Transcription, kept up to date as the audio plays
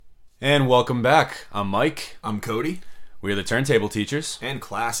And welcome back. I'm Mike. I'm Cody, We're the Turntable Teachers. and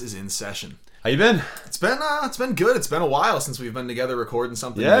class is in session. How you been? It's been good. It's been a while since we've been together recording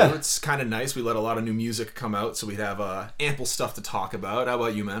something Yeah. new. It's kind of nice. We let a lot of new music come out, so we'd have ample stuff to talk about. How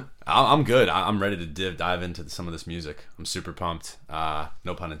about you, man? I'm good. I'm ready to dive into some of this music. I'm super pumped.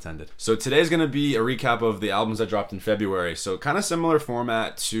 No pun intended. So today's going to be a recap of the albums that dropped in February. So kind of similar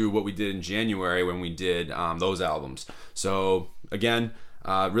format to what we did in January when we did those albums. So again,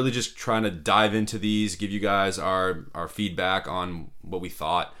 really just trying to dive into these, give you guys our feedback on what we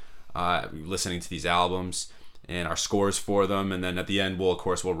thought listening to these albums and our scores for them, and then at the end we'll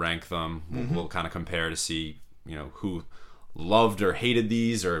rank them. We'll kind of compare to see who loved or hated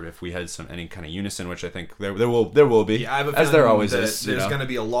these, or if we had any kind of unison, which I think there will be. Yeah, I have a as feeling there always that is. There's going to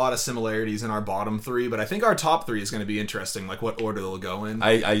be a lot of similarities in our bottom three, but I think our top three is going to be interesting, like what order they'll go in.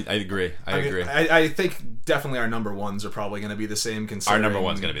 I agree. I agree. I think definitely our number ones are probably going to be the same. Considering Our number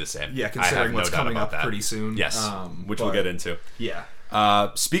one's going to be the same. Yeah, I have considering no what's doubt coming about up that. pretty soon. Yes, which but we'll get into. Yeah.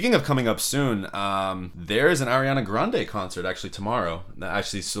 Speaking of coming up soon, there is an Ariana Grande concert actually tomorrow.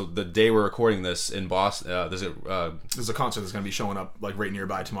 Actually, so the day we're recording this in Boston, there's a concert that's going to be showing up like right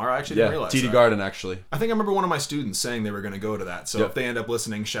nearby tomorrow. I actually didn't yeah, realize TD that. Garden actually. I think I remember one of my students saying they were going to go to that. So Yep. if they end up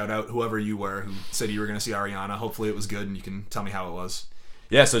listening, shout out whoever you were who said you were going to see Ariana. Hopefully it was good and you can tell me how it was.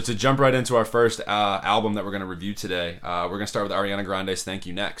 Yeah, so to jump right into our first album that we're going to review today, we're going to start with Ariana Grande's Thank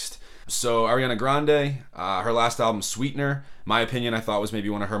You Next. So Ariana Grande, her last album, Sweetener, my opinion, I thought was maybe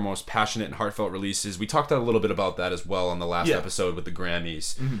one of her most passionate and heartfelt releases. We talked a little bit about that as well on the last episode with the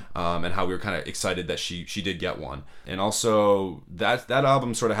Grammys, and how we were kind of excited that she did get one. And also that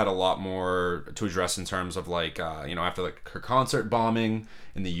album sort of had a lot more to address in terms of like after like her concert bombing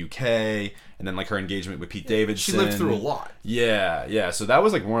in the UK, and then like her engagement with Pete Davidson. She lived through a lot. Yeah. So that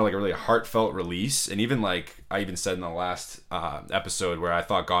was like more like a really heartfelt release, and even like I even said in the last episode where I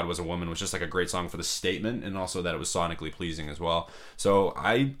thought God Was a Woman was just like a great song for the statement, and also that it was sonically pleasing as well. So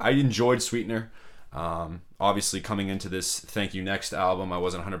I enjoyed Sweetener. Obviously, coming into this Thank You Next album, I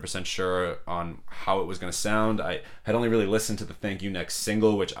wasn't 100% sure on how it was going to sound. I had only really listened to the Thank You Next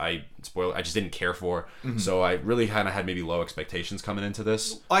single, which I just didn't care for. So I really kind of had maybe low expectations coming into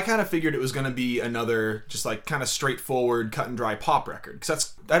this. I kind of figured it was going to be another just like kind of straightforward, cut and dry pop record.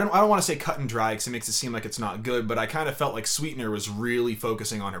 Because I don't want to say cut and dry because it makes it seem like it's not good, but I kind of felt like Sweetener was really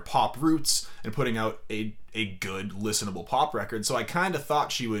focusing on her pop roots and putting out a good, listenable pop record. So I kind of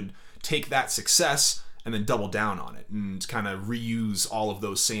thought she would take that success and then double down on it and kind of reuse all of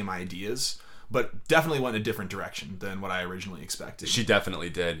those same ideas, but definitely went in a different direction than what I originally expected. She definitely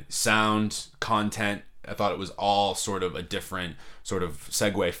did. Sound, content, I thought it was all sort of a different sort of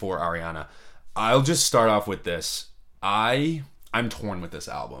segue for Ariana. I'll just start off with this. I'm torn with this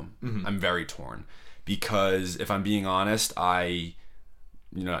album. I'm very torn because if I'm being honest, I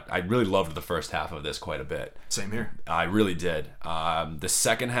really loved the first half of this quite a bit. Same here. I really did. The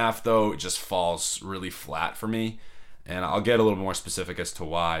second half, though, just falls really flat for me, and I'll get a little more specific as to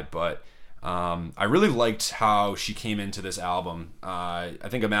why, but I really liked how she came into this album. I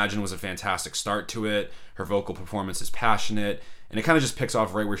think Imagine was a fantastic start to it. Her vocal performance is passionate, and it kind of just picks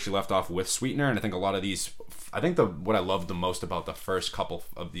off right where she left off with Sweetener, and I think a lot of these, what I loved the most about the first couple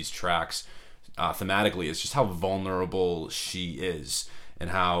of these tracks thematically is just how vulnerable she is. And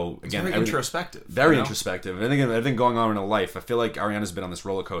how, again, very introspective. Very introspective. And everything going on in her life. I feel like Ariana's been on this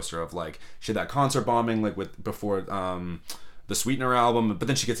roller coaster of like she had that concert bombing like before the Sweetener album, but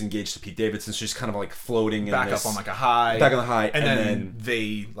then she gets engaged to Pete Davidson. So she's kind of like floating back up on like a high, back on the high, and then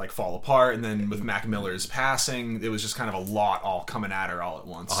they like fall apart. And then with Mac Miller's passing, it was just kind of a lot all coming at her all at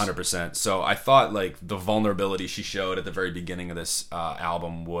once. 100%. So I thought like the vulnerability she showed at the very beginning of this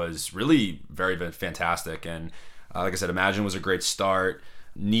album was really very, very fantastic. And like I said, Imagine was a great start.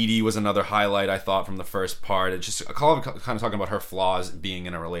 Needy was another highlight I thought from the first part. It's just a kind of talking about her flaws being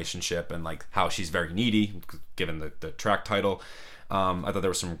in a relationship and like how she's very needy, given the track title. I thought there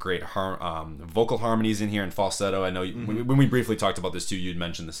were some great vocal harmonies in here and falsetto. I know when we briefly talked about this too, you'd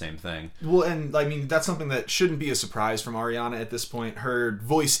mentioned the same thing. Well, and I mean that's something that shouldn't be a surprise from Ariana at this point. Her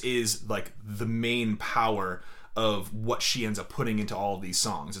voice is like the main power of what she ends up putting into all of these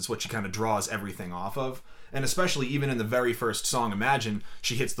songs. It's what she kind of draws everything off of. And especially even in the very first song, Imagine,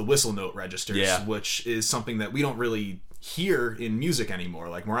 she hits the whistle note registers, which is something that we don't really hear in music anymore.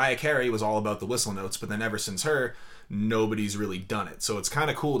 Like Mariah Carey was all about the whistle notes, but then ever since her, nobody's really done it. So it's kind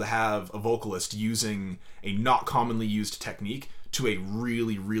of cool to have a vocalist using a not commonly used technique to a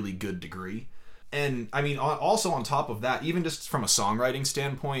really, really good degree. And I mean, also on top of that, even just from a songwriting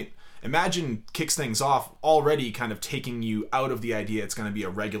standpoint, Imagine kicks things off already kind of taking you out of the idea it's going to be a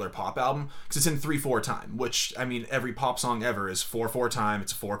regular pop album, because it's in 3/4 time, which, I mean, every pop song ever is 4/4 time.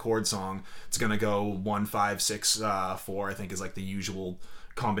 It's a 4-chord song. It's going to go 1 5 6 4, I think, is like the usual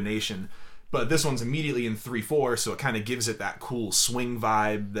combination. But this one's immediately in 3/4, so it kind of gives it that cool swing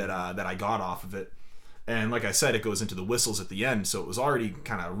vibe that I got off of it. And like I said, it goes into the whistles at the end, so it was already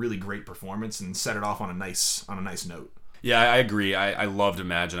kind of a really great performance and set it off on a nice note. Yeah, I agree. I loved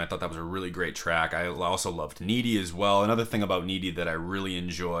Imagine. I thought that was a really great track. I also loved Needy as well. Another thing about Needy that I really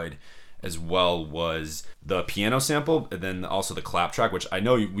enjoyed as well was the piano sample, and then also the clap track, which I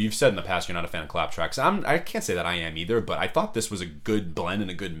know we've said in the past you're not a fan of clap tracks. I can't say that I am either, but I thought this was a good blend and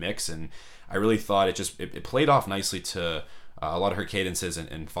a good mix, and I really thought it played off nicely to a lot of her cadences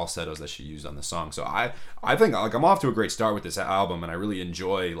and falsettos that she used on the song. So I think like I'm off to a great start with this album, and I really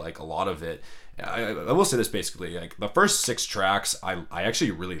enjoy like a lot of it. I will say this basically, like the first 6 tracks I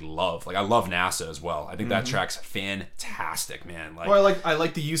actually really love. Like I love NASA as well. I think that track's fantastic, man. Like, well, I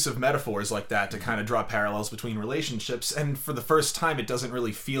like the use of metaphors like that to kind of draw parallels between relationships, and for the first time it doesn't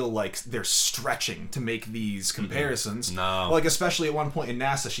really feel like they're stretching to make these comparisons. No. Like especially at one point in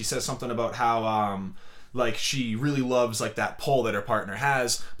NASA, she says something about how like she really loves like that pull that her partner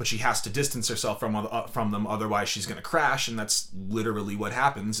has, but she has to distance herself from them, otherwise she's going to crash, and that's literally what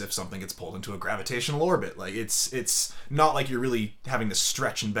happens if something gets pulled into a gravitational orbit. Like it's not like you're really having to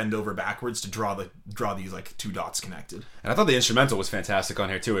stretch and bend over backwards to draw these like 2 dots connected. And I thought the instrumental was fantastic on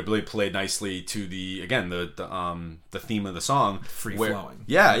here too. It really played nicely to the theme of the song, free flowing.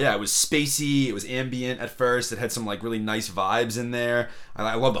 Yeah, it was spacey. It was ambient at first. It had some like really nice vibes in there.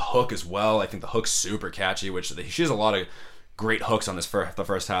 I love the hook as well. I think the hook's super catchy, which she has a lot of great hooks on the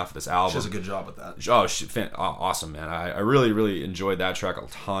first half of this album. She does a good job with that. Oh, awesome, man. I really, really enjoyed that track a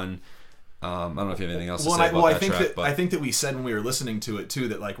ton. I don't know if you have anything else to say about that track. I think that we said when we were listening to it too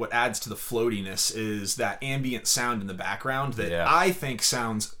that like what adds to the floatiness is that ambient sound in the background that I think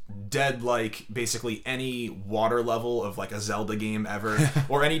sounds dead like basically any water level of like a Zelda game ever,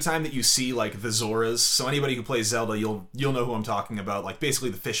 or anytime that you see like the Zoras. So anybody who plays Zelda, you'll know who I'm talking about. Like basically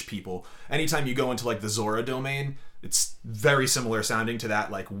the fish people. Anytime you go into like the Zora domain, it's very similar sounding to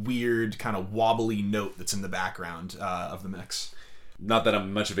that like weird kind of wobbly note that's in the background of the mix. Not that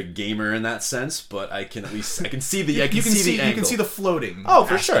I'm much of a gamer in that sense, but I can see the you can see the floating. Oh,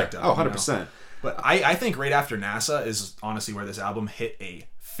 for sure. Of, 100%. But I think right after NASA is honestly where this album hit a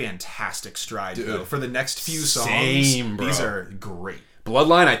fantastic stride. Dude, for the next few songs, bro. These are great.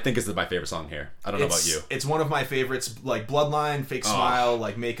 Bloodline, I think, is my favorite song here. I don't know about you. It's one of my favorites. Like Bloodline, Fake Smile,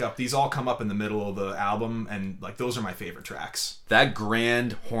 like Makeup. These all come up in the middle of the album, and like those are my favorite tracks. That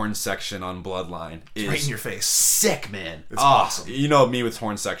grand horn section on Bloodline is right in your face. Sick, man. It's awesome. You know me with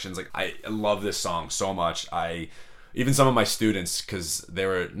horn sections. Like I love this song so much. Even some of my students, because they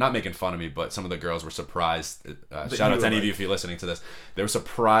were not making fun of me, but some of the girls were surprised. Shout out to any of you if you're listening to this. They were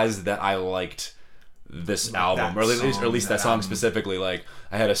surprised that I liked this album, or at least that song specifically. Like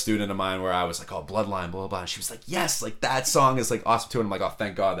I had a student of mine where I was like, oh, Bloodline, blah blah blah, and she was like, yes, like that song is like awesome too. And I'm like, oh,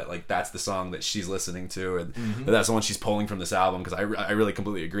 thank God that like that's the song that she's listening to, and that that's the one she's pulling from this album, because I really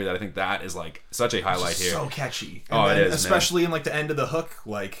completely agree that I think that is like such a highlight here. So catchy. And it is, especially man. In like the end of the hook.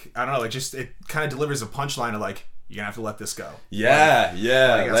 Like I don't know, like just it kind of delivers a punchline of like, you're gonna have to let this go. Yeah,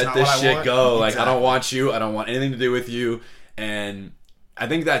 like, let this shit go. Like exactly. I don't want you. I don't want anything to do with you. And I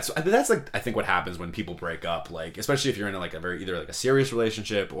think that's like I think what happens when people break up, like especially if you're in like either like a serious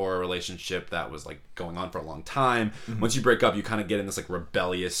relationship or a relationship that was like going on for a long time. Once you break up, you kind of get in this like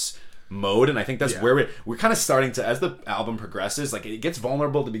rebellious mode, and I think that's where we're kind of starting to, as the album progresses, like it gets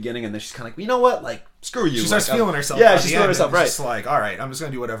vulnerable at the beginning, and then she's kind of like, you know what, like screw you. She starts feeling herself. Yeah, she's feeling herself, right? Just like, all right, I'm just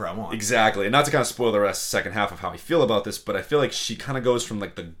gonna do whatever I want. Exactly, and not to kind of spoil the second half of how I feel about this, but I feel like she kind of goes from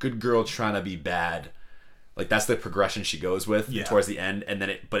like the good girl trying to be bad. Like that's the progression she goes with towards the end, and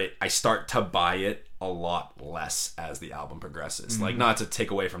then I start to buy it a lot less as the album progresses. Like not to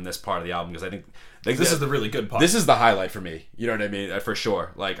take away from this part of the album, because I think this is the really good part. This is the highlight for me. You know what I mean? For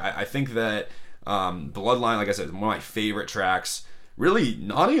sure. Like I think that Bloodline, like I said, is one of my favorite tracks. Really,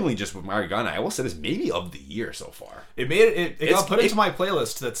 not only just with Mariana, I will say this maybe of the year so far. It got put into my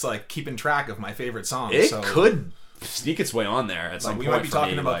playlist that's like keeping track of my favorite songs. It could sneak its way on there at some point. We might be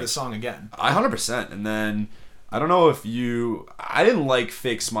talking about this song again. 100%. And then I don't know if I didn't like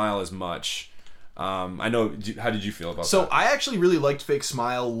Fake Smile as much. I know. How did you feel about that? So I actually really liked Fake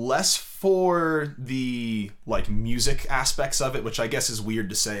Smile, less for the like music aspects of it, which I guess is weird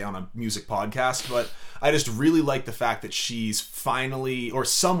to say on a music podcast, but I just really like the fact that she's finally, or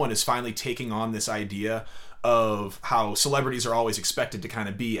someone is finally taking on this idea of how celebrities are always expected to kind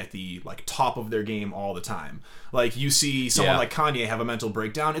of be at the like top of their game all the time. Like you see someone like Kanye have a mental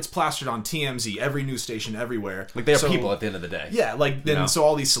breakdown, it's plastered on TMZ, every news station, everywhere. Like they are people at the end of the day. Yeah, like then so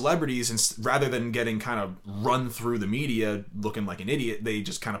all these celebrities, and rather than getting kind of run through the media looking like an idiot, they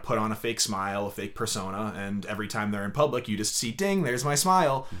just kind of put on a fake smile, a fake persona, and every time they're in public, you just see, ding, there's my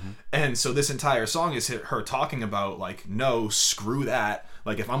smile. And so this entire song is her talking about like, no, screw that.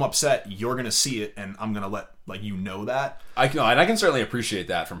 Like if I'm upset, you're gonna see it, and I'm gonna let like you know that. I can certainly appreciate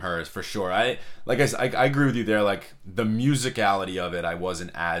that from her for sure. I agree with you there. Like the musicality of it, I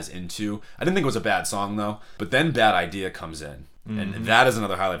wasn't as into. I didn't think it was a bad song though. But then Bad Idea comes in, and that is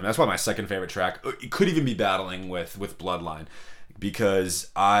another highlight. And that's why my second favorite track. It could even be battling with Bloodline, because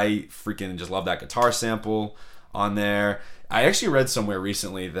I freaking just love that guitar sample on there. I actually read somewhere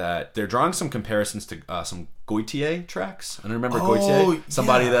recently that they're drawing some comparisons to some Gotye tracks. And I remember Gotye,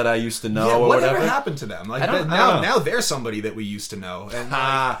 somebody that I used to know or whatever. Whatever happened to them? Like now they're somebody that we used to know. And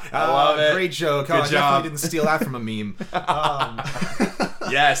I love it. Great joke. Good job. Definitely didn't steal that from a meme.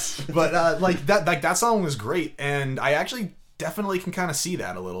 Yes. But that song was great, and I actually definitely can kind of see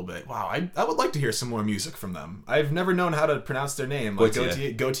that a little bit. Wow, I would like to hear some more music from them. I've never known how to pronounce their name. Like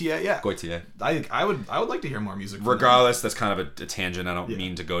Gotye, yeah. Gotye. I would like to hear more music from Regardless, that's kind of a tangent I don't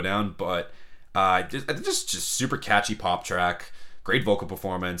mean to go down, but just super catchy pop track, great vocal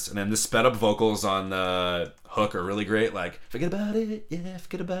performance, and then the sped up vocals on the hook are really great. Like, forget about it, yeah,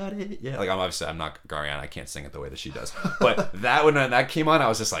 forget about it, yeah. Like, I'm not Ariana, I can't sing it the way that she does. But that when that came on, I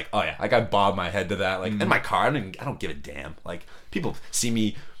was just like, oh yeah, like I bobbed my head to that. Like in my car, I don't give a damn. Like people see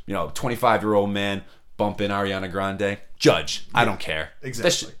me, 25-year-old man bumping Ariana Grande. Judge, I don't care.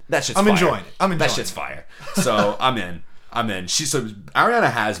 Exactly. That shit's I'm fire. enjoying it. That shit's fire. So I'm in. So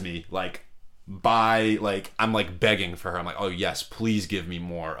Ariana has me like. I'm like begging for her. I'm like, oh yes, please give me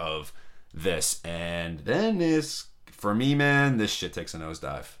more of this. And then for me, man, this shit takes a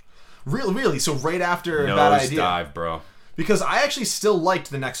nosedive. Really? So right after Bad Idea, nosedive, bro. Because I actually still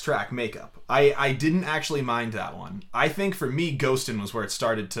liked the next track, Makeup. I didn't actually mind that one. I think for me, Ghostin' was where it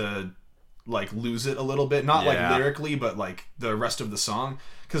started to like lose it a little bit, not like lyrically, but like the rest of the song.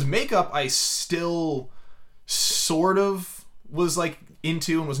 Because Makeup, I still sort of was like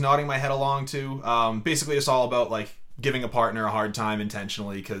into and was nodding my head along to. Basically it's all about like giving a partner a hard time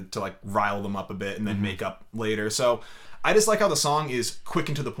intentionally to like rile them up a bit and then make up later. So I just like how the song is quick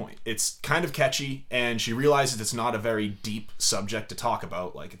and to the point. It's kind of catchy, and she realizes it's not a very deep subject to talk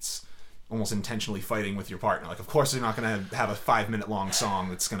about. Like it's almost intentionally fighting with your partner. Like of course they're not going to have a 5-minute long song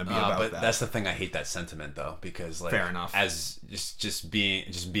that's going to be about but that. That's the thing, I hate that sentiment though, because like fair enough. As just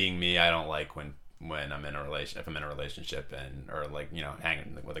being me, I don't like when I'm in a relationship or like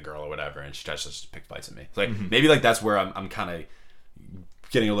hanging with a girl or whatever, and she tries to just pick fights at me. It's like maybe like that's where I'm kind of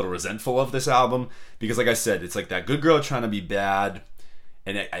getting a little resentful of this album, because like I said, it's like that good girl trying to be bad,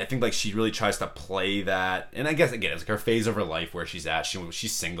 and I think like she really tries to play that. And I guess again, it's like her phase of her life where she's at.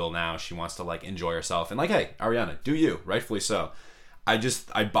 She's single now. She wants to like enjoy herself, and like, hey, Ariana, do you, rightfully so. I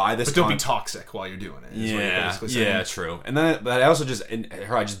buy this. But don't be toxic while you're doing it. Yeah, true. And then, but I also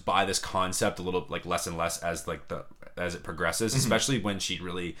I just buy this concept a little like less and less as it progresses, especially when she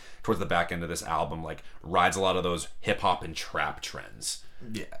really towards the back end of this album like rides a lot of those hip hop and trap trends.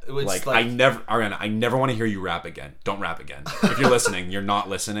 Yeah, like Ariana, I never want to hear you rap again. Don't rap again. If you're listening, you're not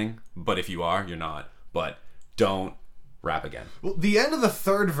listening. But if you are, you're not. But don't rap again. Well, the end of the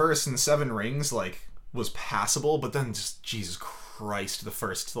third verse in 7 Rings like was passable, but then just Jesus Christ, the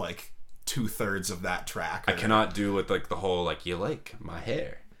first like 2/3 of that track. I cannot do with like the whole like you like my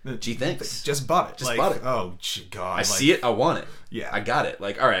hair. Gee, thanks. Just bought it. Bought it. Oh, God. I see it. I want it. Yeah. I got it.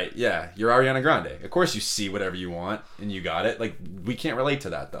 Like, all right, yeah, you're Ariana Grande. Of course you see whatever you want, and you got it. Like, we can't relate to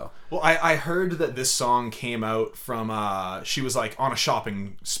that, though. Well, I heard that this song came out from, she was, like, on a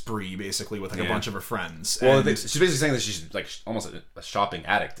shopping spree, basically, with, like, a bunch of her friends. Well, she's basically saying that she's, like, almost a shopping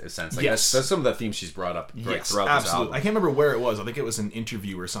addict, in a sense. Like, yes. That's some of the themes she's brought up throughout this album. I can't remember where it was. I think it was an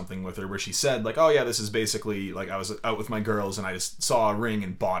interview or something with her where she said, like, oh, yeah, this is basically, like, I was out with my girls, and I just saw a ring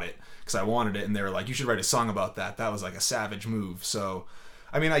and bought it because I wanted it, and they were like, you should write a song about that. That was, like, a savage move. So,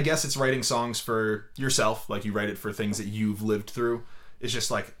 I mean, I guess it's writing songs for yourself. Like, you write it for things that you've lived through. It's just,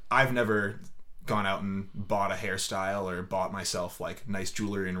 like, I've never gone out and bought a hairstyle or bought myself, like, nice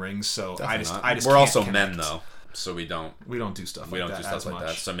jewelry and rings. So, I just We're also men, though. So we don't do stuff like that. We don't do stuff like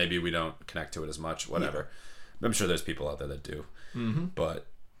that. So maybe we don't connect to it as much. Whatever. Yeah. I'm sure there's people out there that do. Mm-hmm. But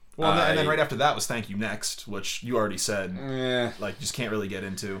Well, and then right after that was Thank You Next, which you already said, like, just can't really get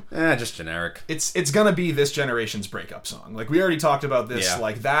into. Just generic. It's gonna be this generation's breakup song. Like, we already talked about this. Yeah.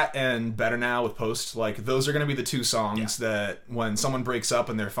 Like, that and Better Now with Post, like, those are gonna be the two songs that when someone breaks up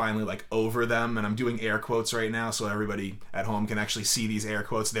and they're finally, like, over them, and I'm doing air quotes right now so everybody at home can actually see these air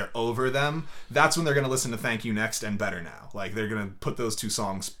quotes, they're over them, that's when they're gonna listen to Thank You Next and Better Now. Like, they're gonna put those two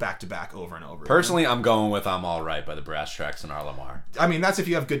songs back to back over and over. Personally, I'm going with I'm Alright by the Brass Tracks and Lamar. I mean, that's if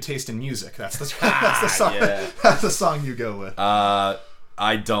you have good taste in music. That's the song. That's the song you go with.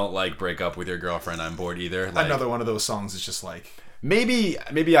 I don't like Break Up With Your Girlfriend, I'm Bored either. Like, another one of those songs is just like... Maybe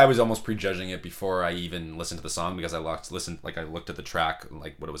I was almost prejudging it before I even listened to the song, because I looked at the track,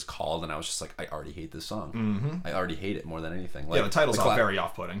 like what it was called, and I was just like, I already hate this song. Mm-hmm. I already hate it more than anything. Like, the title's all very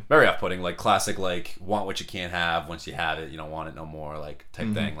off-putting. Very off-putting, like classic, like want what you can't have. Once you have it, you don't want it no more, like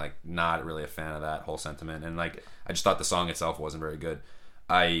type thing. Like, not really a fan of that whole sentiment, and like I just thought the song itself wasn't very good.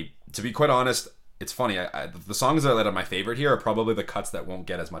 To be quite honest, it's funny. The songs that are my favorite here are probably the cuts that won't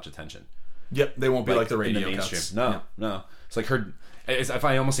get as much attention. Yep, they won't be like the radio in the mainstream. cuts. No. It's like her. If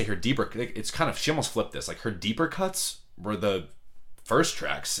I almost say her deeper, it's kind of, she almost flipped this. Like, her deeper cuts were the first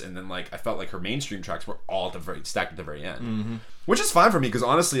tracks, and then like I felt like her mainstream tracks were all stacked at the very end, which is fine for me, because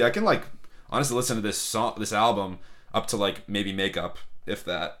honestly, I can listen to this album up to like maybe Makeup, if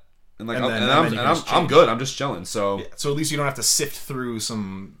that. And like, I'm good. I'm just chilling. So so at least you don't have to sift through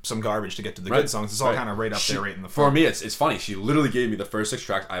some garbage to get to the good songs. It's all kind of right up there, right in the front. For me, it's funny. She literally gave me the first 6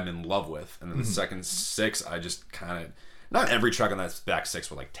 tracks I'm in love with, and then the second 6, I just kind of. Not every track on that back 6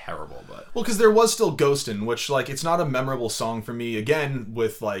 were like terrible, but well, because there was still Ghostin', which like it's not a memorable song for me. Again,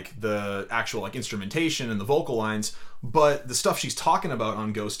 with like the actual like instrumentation and the vocal lines, but the stuff she's talking about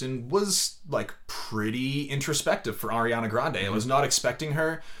on Ghostin' was like pretty introspective for Ariana Grande. I was not expecting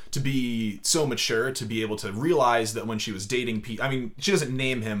her to be so mature to be able to realize that when she was dating Pete. I mean, she doesn't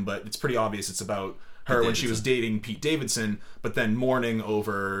name him, but it's pretty obvious it's about her when she was dating Pete Davidson, but then mourning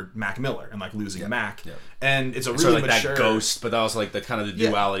over Mac Miller and like losing Mac. Yep. And it's a really like mature... that ghost, but that was like the kind of the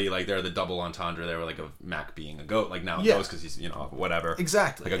duality, like they're the double entendre there, like of Mac being a ghost, like now a ghost because he's, you know, whatever.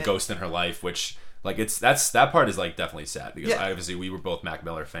 Exactly. Like a ghost in her life, which like that part is like definitely sad, because obviously we were both Mac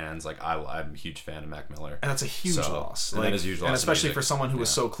Miller fans. Like I'm a huge fan of Mac Miller. And that's a huge loss. Like, that is a huge loss. And especially for someone who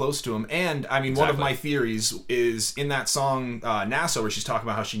was so close to him. And I mean, one of my theories is in that song NASA, where she's talking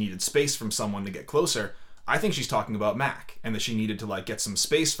about how she needed space from someone to get closer. I think she's talking about Mac, and that she needed to like get some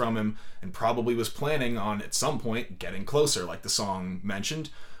space from him, and probably was planning on at some point getting closer, like the song mentioned,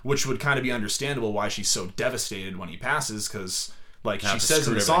 which would kind of be understandable why she's so devastated when he passes, because like she says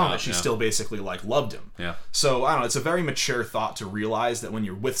in the song that she still basically like loved him. Yeah. So I don't know, it's a very mature thought to realize that when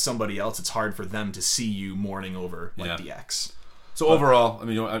you're with somebody else, it's hard for them to see you mourning over like the ex. So overall, I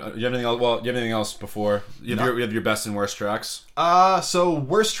mean, you have anything else? Well, you have anything else before? You have your best and worst tracks? So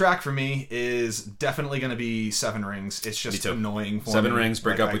worst track for me is definitely going to be Seven Rings. It's just annoying for me. Seven Rings,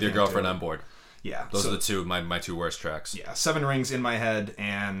 Break Up With Your Girlfriend, I'm Bored. Yeah. Those are the two, my two worst tracks. Yeah, Seven Rings, In My Head,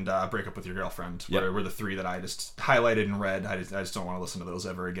 and Break Up With Your Girlfriend were the 3 that I just highlighted in red. I just don't want to listen to those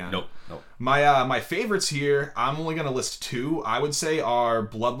ever again. Nope. My favorites here, I'm only going to list 2, I would say, are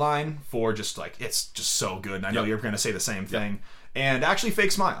Bloodline, for just like, it's just so good. And I know you're going to say the same thing. And actually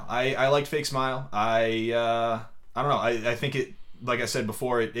Fake Smile. I liked Fake Smile. I don't know. I think it, like I said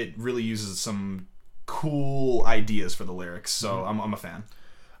before, it really uses some cool ideas for the lyrics. So I'm a fan.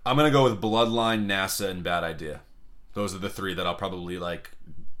 I'm going to go with Bloodline, NASA, and Bad Idea. Those are the 3 that I'll probably like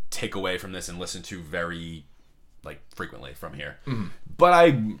take away from this and listen to very like frequently from here. But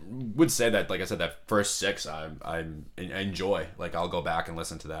I would say that, like I said, that first 6 I enjoy. Like I'll go back and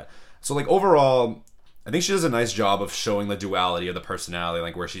listen to that. So like overall, I think she does a nice job of showing the duality of the personality,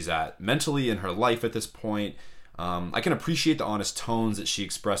 like where she's at mentally in her life at this point. I can appreciate the honest tones that she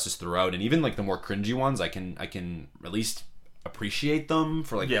expresses throughout, and even like the more cringy ones, I can at least appreciate them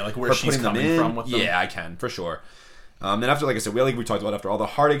for like where she's coming from with them. Yeah, I can for sure. And after, like I said, we talked about, after all the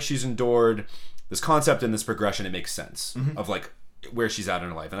heartache she's endured, this concept and this progression, it makes sense of like where she's at in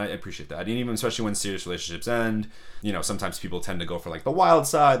her life, and I appreciate that. And even especially when serious relationships end, you know, sometimes people tend to go for like the wild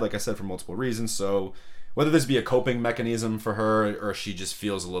side, like I said, for multiple reasons. So whether this be a coping mechanism for her, or she just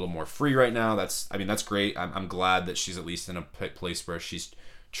feels a little more free right now, that's great. I'm glad that she's at least in a place where she's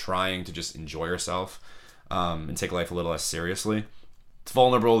trying to just enjoy herself and take life a little less seriously. It's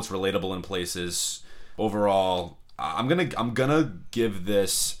vulnerable, it's relatable in places. Overall, I'm gonna give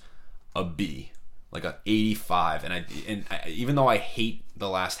this a B, like a 85. And even though I hate the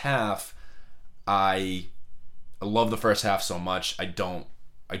last half, I love the first half so much. I don't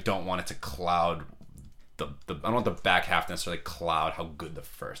want it to cloud. I don't want the back half necessarily cloud how good the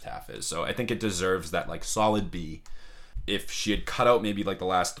first half is. So I think it deserves that like solid B. if she had cut out maybe like the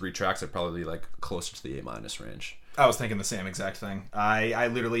last 3 tracks, it'd probably be like closer to the A- range. I was thinking the same exact thing. I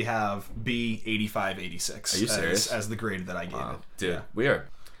literally have B 85, 86. Are you serious? As the grade that I gave it. Dude, Yeah. we're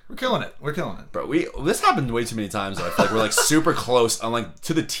killing it. We're killing it. bro. This happened way too many times. Though. I feel like we're like super close on like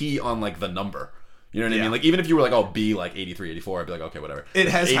to the T on like the number. You know what I Yeah. mean? Like even if you were like, oh, B like 83, 84, I'd be like, okay, whatever. It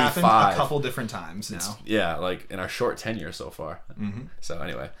has happened 85. a couple different times now. Yeah, like in our short tenure so far. Mm-hmm. So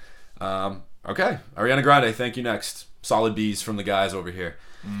anyway, okay, Ariana Grande. Thank you. Next, solid B's from the guys over here.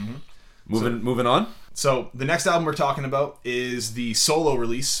 Mm-hmm. Moving on. So the next album we're talking about is the solo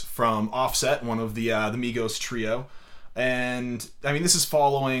release from Offset, one of the Migos trio. And, I mean, this is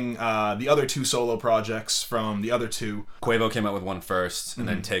following the other 2 solo projects from the other 2. Quavo came out with one first, and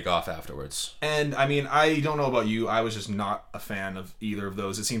then Takeoff afterwards. And, I mean, I don't know about you. I was just not a fan of either of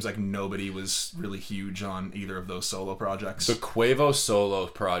those. It seems like nobody was really huge on either of those solo projects. The Quavo solo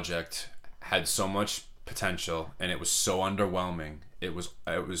project had so much potential, and it was so underwhelming. It was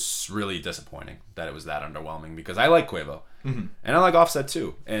really disappointing that it was that underwhelming because I like Quavo and I like Offset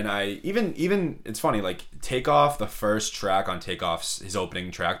too. And I even it's funny, like Takeoff, the first track on Takeoff's his opening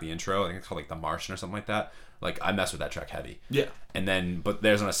track, the intro, I think it's called like The Martian or something like that. Like I mess with that track heavy. Yeah. And then but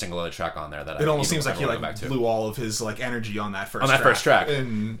there's not a single other track on there that it almost seems like he like blew all of his like energy on that first track.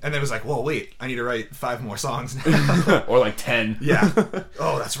 And then it was like, whoa, wait, I need to write 5 more songs now. or like 10. Yeah.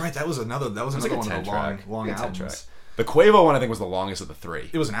 Oh, that's right. That was another like one of the long like albums. The Quavo one I think was the longest of the 3.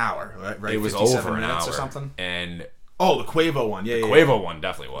 It was an hour, right? It was over an hour or something. And the Quavo one, yeah, Quavo one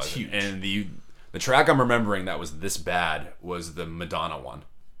definitely was huge. And the track I'm remembering that was this bad was the Madonna one.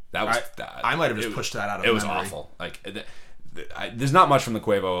 That was I might have just pushed that out of it was memory. awful. Like there's not much from the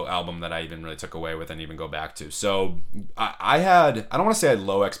Quavo album that I even really took away with and even go back to. So I don't want to say I had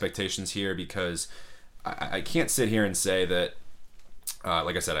low expectations here because I can't sit here and say that.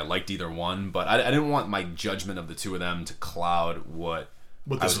 Like I said, I liked either one, but I didn't want my judgment of the 2 of them to cloud what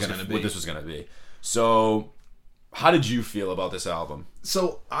this was going to be. So, how did you feel about this album?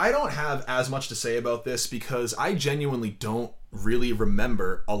 So, I don't have as much to say about this because I genuinely don't really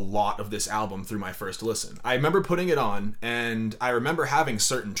remember a lot of this album through my first listen. I remember putting it on, and I remember having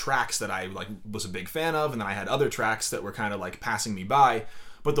certain tracks that I like was a big fan of, and then I had other tracks that were kind of like passing me by.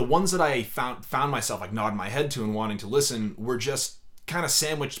 But the ones that I found myself like nodding my head to and wanting to listen were just kind of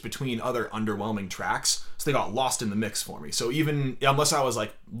sandwiched between other underwhelming tracks, so they got lost in the mix for me. So even unless I was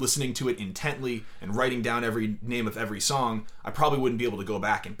like listening to it intently and writing down every name of every song, I probably wouldn't be able to go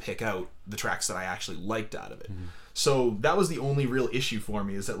back and pick out the tracks that I actually liked out of it. So that was the only real issue for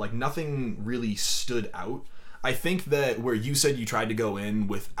me, is that like nothing really stood out. I think that where you said you tried to go in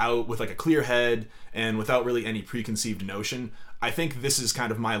with like a clear head and without really any preconceived notion, I think this is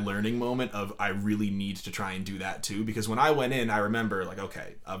kind of my learning moment of I really need to try and do that too, because when I went in, I remember like,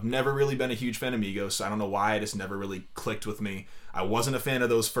 okay, I've never really been a huge fan of Migos, so I don't know why, it just never really clicked with me. I wasn't a fan of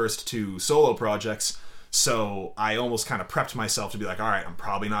those first 2 solo projects, so I almost kind of prepped myself to be like, all right, I'm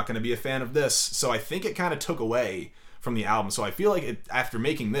probably not going to be a fan of this. So I think it kind of took away from the album. So I feel like after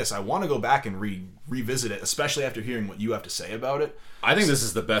making this, I want to go back and revisit it, especially after hearing what you have to say about it. I think this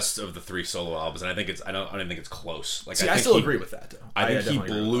is the best of the 3 solo albums, and I think I don't think it's close. Like, I still agree with that, though. I think he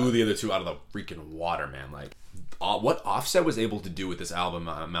blew the other 2 out of the freaking water, man. Like, what Offset was able to do with this album,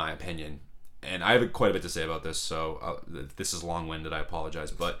 in my opinion, and I have quite a bit to say about this, so if this is long-winded, I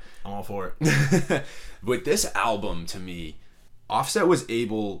apologize, but I'm all for it. With this album, to me, Offset was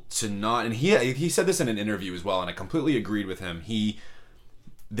able to not, and he said this in an interview as well, and I completely agreed with him.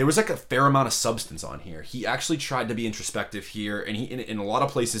 There was like a fair amount of substance on here. He actually tried to be introspective here, and in a lot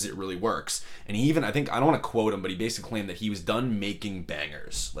of places it really works. And he even, I don't want to quote him, but he basically claimed that he was done making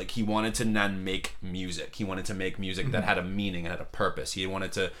bangers. Like, he wanted to then make music. He wanted to make music that had a meaning and had a purpose. He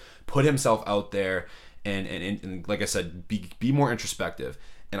wanted to put himself out there and like I said, be more introspective.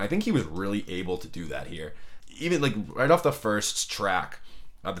 And I think he was really able to do that here. Even like right off the first track,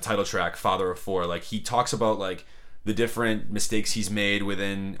 the title track, Father of Four, like he talks about like the different mistakes he's made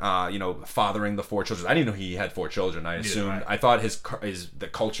within, fathering the 4 children. I didn't know he had 4 children. I assumed, I thought the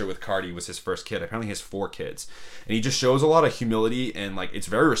culture with Cardi was his first kid. Apparently, he has 4 kids, and he just shows a lot of humility, and like it's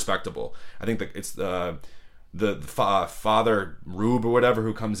very respectable. I think that it's the father Rube or whatever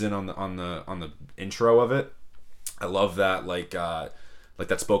who comes in on the intro of it. I love that like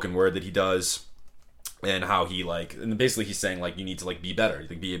that spoken word that he does, and how he and basically he's saying like you need to like be better,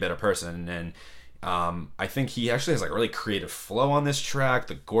 be a better person. And I think he actually has like a really creative flow on this track.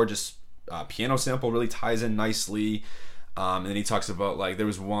 The gorgeous piano sample really ties in nicely. And then he talks about like there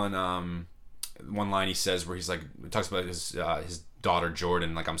was one line he says where he's like talks about his daughter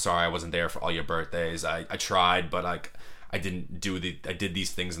Jordan, like, I'm sorry I wasn't there for all your birthdays. I tried, but like I did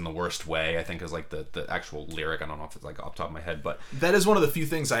these things in the worst way, I think is like the actual lyric. I don't know if it's like off the top of my head, but that is one of the few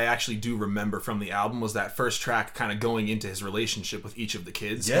things I actually do remember from the album was that first track kind of going into his relationship with each of the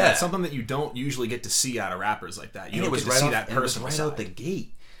kids. Yeah. And that's something that you don't usually get to see out of rappers like that. You don't get to see that personal right side. out the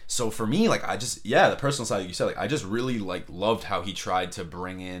gate. So for me, like the personal side, like you said, like I just really like loved how he tried to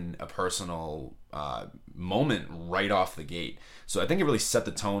bring in a personal moment right off the gate. So I think it really set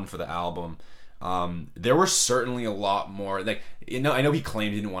the tone for the album. There were certainly a lot more, like, you know, I know he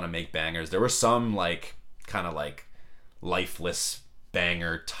claimed he didn't want to make bangers. There were some like kind of like lifeless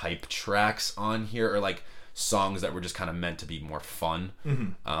banger type tracks on here, or like songs that were just kind of meant to be more fun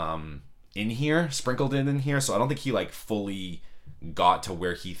in here, sprinkled in here. So I don't think he like fully got to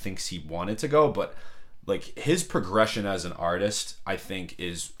where he thinks he wanted to go, but like his progression as an artist, I think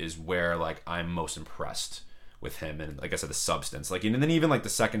is where like I'm most impressed with him. And like I said, the substance, like, and then even like the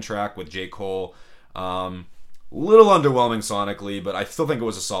second track with J. Cole, little underwhelming sonically, but I still think it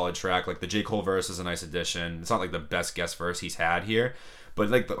was a solid track. Like the J. Cole verse is a nice addition. It's not like the best guest verse he's had here,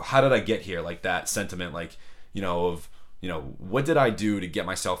 but like how did I get here? Like that sentiment, like, you know, of, you know, what did I do to get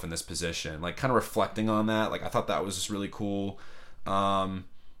myself in this position? Like kind of reflecting on that. Like I thought that was just really cool.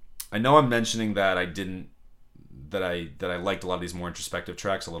 I know I'm mentioning that I liked a lot of these more introspective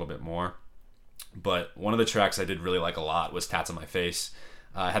tracks a little bit more, but one of the tracks I did really like a lot was Tats on My Face.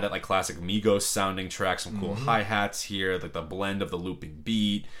 I had that like classic Migos sounding track, some cool hi-hats here, like the blend of the looping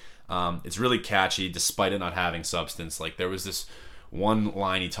beat. It's really catchy despite it not having substance. Like there was this one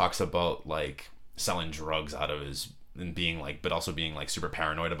line he talks about like selling drugs out of his, and being like, but also being like super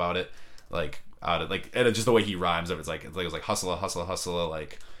paranoid about it. Like out of like, and just the way he rhymes it, it was like hustler,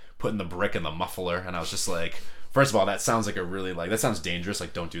 like putting the brick in the muffler. And I was just like, first of all, that sounds like that sounds dangerous.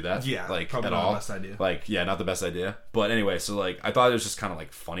 Like, don't do that. Yeah, like probably at not all. the best idea. Like, yeah, not the best idea. But anyway, so like I thought it was just kind of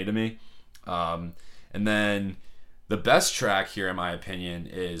like funny to me. And then the best track here, in my opinion,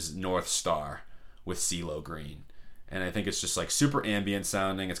 is North Star with CeeLo Green. And I think it's just like super ambient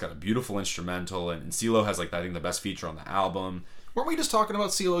sounding. It's got a beautiful instrumental, and CeeLo has like I think the best feature on the album. Weren't we just talking about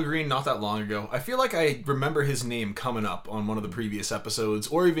CeeLo Green not that long ago? I feel like I remember his name coming up on one of the previous episodes,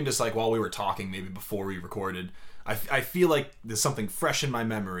 or even just like while we were talking, maybe before we recorded. I feel like there's something fresh in my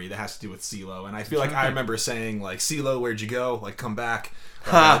memory that has to do with CeeLo, and I feel like I remember saying like, "CeeLo, where'd you go? Like, come back.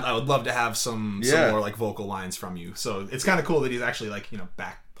 I would love to have some more like vocal lines from you." So it's kind of cool that he's actually like, you know,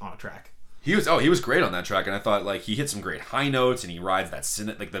 back on a track. He was great on that track, and I thought like he hit some great high notes, and he rides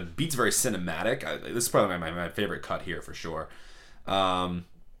that like the beat's very cinematic. This is probably my favorite cut here for sure.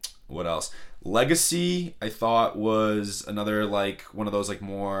 What else? Legacy, I thought was another like one of those like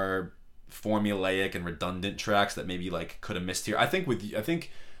more formulaic and redundant tracks that maybe like could have missed here. I think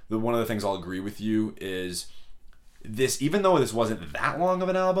one of the things I'll agree with you is this, even though this wasn't that long of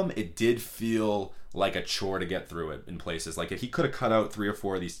an album, it did feel like a chore to get through it in places. Like he could have cut out 3 or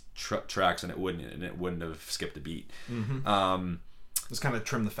 4 of these tracks and it wouldn't have skipped a beat. Just kind of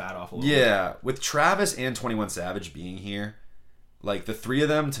trim the fat off a little bit. Yeah, with Travis and 21 Savage being here, like the 3 of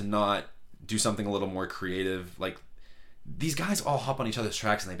them to not do something a little more creative, like these guys all hop on each other's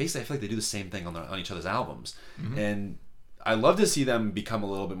tracks and they basically, I feel like they do the same thing on each other's albums. And I love to see them become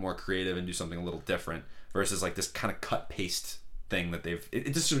a little bit more creative and do something a little different versus like this kind of cut paste thing that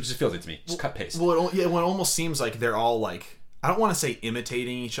it just feels like to me, just cut paste. Well, it almost seems like they're all like, I don't want to say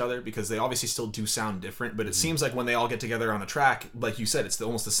imitating each other because they obviously still do sound different, but it seems like when they all get together on a track, like you said, it's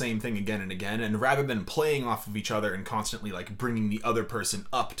almost the same thing again and again. And rather than playing off of each other and constantly like bringing the other person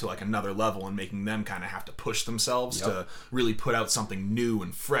up to like another level and making them kind of have to push themselves to really put out something new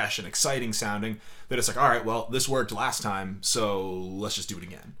and fresh and exciting sounding, that it's like, all right, well, this worked last time, so let's just do it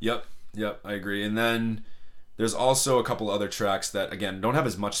again. Yep, I agree. And then there's also a couple other tracks that again don't have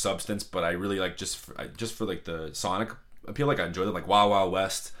as much substance, but I really like just for like the sonic appeal. Like I enjoyed it, like Wild Wild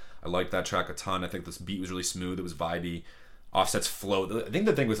West. I liked that track a ton. I think this beat was really smooth. It was vibey. Offset's flow. I think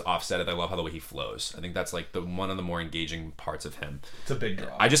the thing with Offset is I love how the way he flows. I think that's like one of the more engaging parts of him. It's a big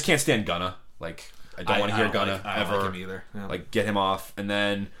draw. I just can't stand Gunna. Like I don't want to hear Gunna I ever. don't like him either. Yeah. Like get him off. And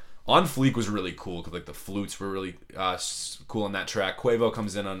then On Fleek was really cool because like the flutes were really cool on that track. Quavo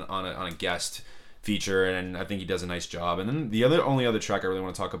comes in on a guest feature, and I think he does a nice job. And then the only other track I really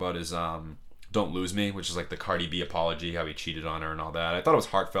want to talk about is Don't Lose Me, which is like the Cardi B apology, how he cheated on her and all that. I thought it was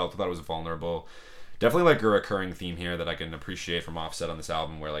heartfelt. I thought it was vulnerable. Definitely like a recurring theme here that I can appreciate from Offset on this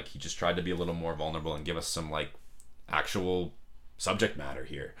album, where like he just tried to be a little more vulnerable and give us some like actual subject matter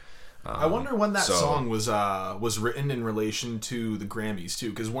here. I wonder when that song was written in relation to the Grammys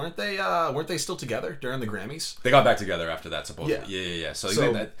too, because weren't they still together during the Grammys? They got back together after that, supposedly. Yeah. So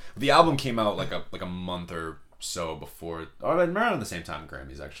that the album came out like a month or so before, around the same time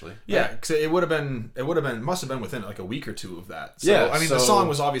Grammys actually. Yeah, because it must have been within like a week or two of that. So, Yeah, I mean, so- the song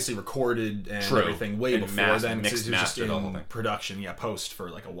was obviously recorded and True. everything way And before then. 'Cause mixed, it was just mastered, the whole in thing. production, post for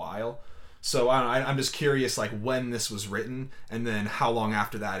like a while. So I'm just curious, like when this was written, and then how long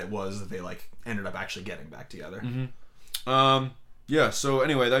after that it was that they like ended up actually getting back together. Yeah, so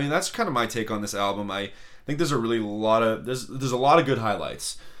anyway, I mean that's kind of my take on this album. I think there's a lot of good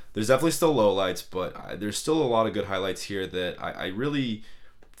highlights. There's definitely still lowlights, but there's still a lot of good highlights here that I really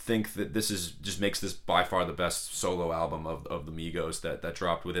think that this is just makes this by far the best solo album of the Migos that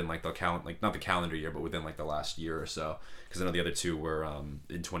dropped within like not the calendar year, but within like the last year or so, because I know the other two were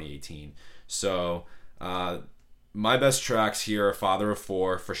in 2018. So my best tracks here are Father of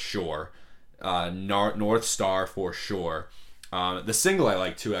Four for sure, North Star for sure. The single I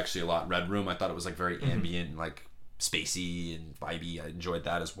like too actually a lot, Red Room. I thought it was like very ambient and like spacey and vibey. I enjoyed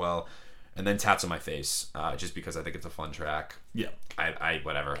that as well. And then Tats on My Face, just because I think it's a fun track. Yeah. I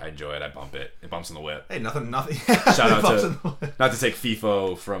whatever. I enjoy it. I bump it. It bumps in the whip. Hey, nothing. Shout out to not to take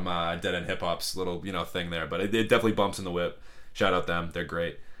FIFO from Dead End Hip Hop's little thing there, but it definitely bumps in the whip. Shout out them. They're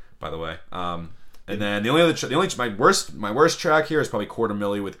great, by the way. And then my worst track here is probably Quarter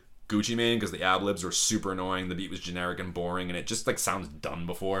Milli with Gucci Mane, because the ad-libs were super annoying. The beat was generic and boring, and it just like sounds done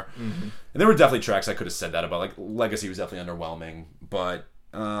before. And there were definitely tracks I could have said that about. Like Legacy was definitely underwhelming, but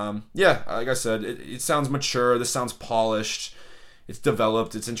yeah, like I said, it sounds mature. This sounds polished. It's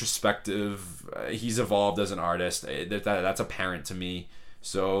developed. It's introspective. He's evolved as an artist. That's apparent to me.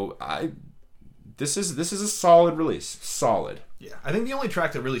 So this is a solid release. Solid. Yeah, I think the only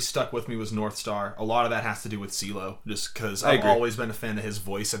track that really stuck with me was North Star. A lot of that has to do with CeeLo, just because I I've agree. always been a fan of his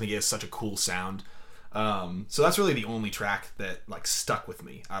voice. I think he has such a cool sound. So that's really the only track that like stuck with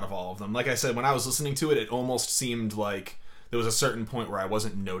me out of all of them. Like I said, when I was listening to it, it almost seemed like there was a certain point where I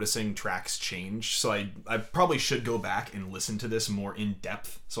wasn't noticing tracks change. So I probably should go back and listen to this more in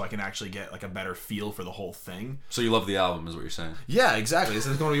depth so I can actually get like a better feel for the whole thing. So you love the album, is what you're saying? Yeah, exactly. This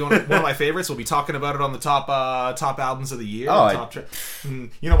is going to be one of my favorites. We'll be talking about it on the top albums of the year. Oh,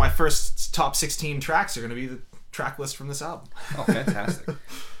 My first top 16 tracks are going to be the track list from this album. Oh, fantastic.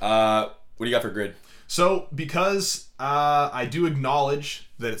 What do you got for grid? So, because I do acknowledge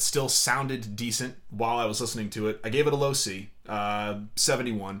that it still sounded decent while I was listening to it, I gave it a low C,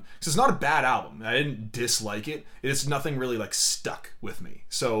 71. Because it's not a bad album. I didn't dislike it. It's nothing really like stuck with me.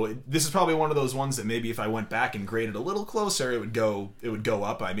 So this is probably one of those ones that maybe if I went back and graded a little closer, it would go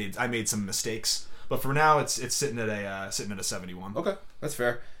up. I made some mistakes, but for now it's sitting at a 71. Okay, that's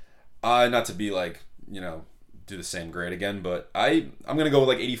fair. Not to be like do the same grade again, but I'm gonna go with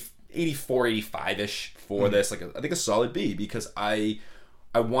like 84, 85-ish for this. Like I think a solid B, because I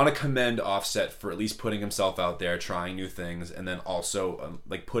want to commend Offset for at least putting himself out there, trying new things, and then also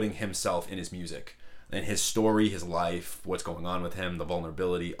like putting himself in his music and his story, his life, what's going on with him, the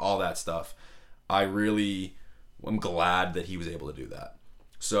vulnerability, all that stuff. I'm glad that he was able to do that.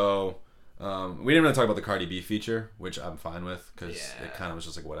 So we didn't really talk about the Cardi B feature, which I'm fine with, because it kind of was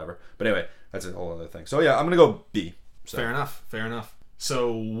just like whatever. But anyway, that's a whole other thing. So yeah, I'm gonna go B. So. Fair enough.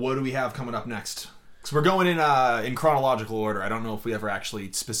 So what do we have coming up next? Because we're going in chronological order. I don't know if we ever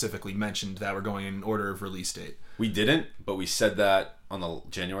actually specifically mentioned that we're going in order of release date. We didn't, but we said that on the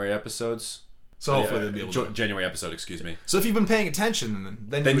January episodes. So hopefully they'll be able to. January episode, excuse me. So if you've been paying attention,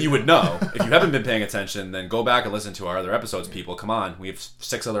 then you would know. If you haven't been paying attention, then go back and listen to our other episodes, people. Come on. We have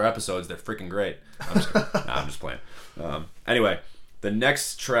 6 other episodes. They're freaking great. I'm just playing. Anyway, the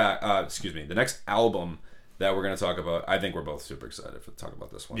next the next album that we're going to talk about, I think we're both super excited to talk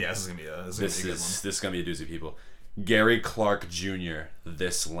about this one. Yeah, this is going to be a good one. This is going to be a doozy, people. Gary Clark Jr.,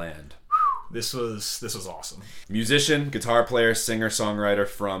 This Land. This was awesome. Musician, guitar player, singer, songwriter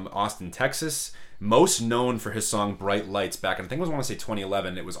from Austin, Texas. Most known for his song Bright Lights back in, I think it was, I want to say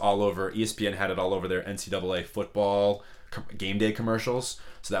 2011. It was all over, ESPN had it all over their NCAA football game day commercials.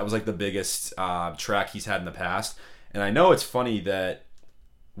 So that was like the biggest track he's had in the past. And I know it's funny that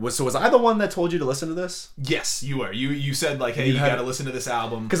was I the one that told you to listen to this? Yes, you were. You said like, hey, you got to listen to this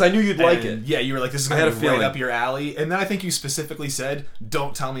album because I knew you'd like it. Yeah, you were like, this is going to be right up your alley. And then I think you specifically said,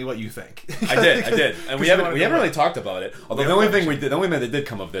 don't tell me what you think. I did, and we haven't really talked about it. Although the only thing that did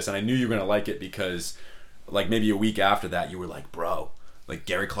come of this, and I knew you were going to like it because, like maybe a week after that, you were like, bro, like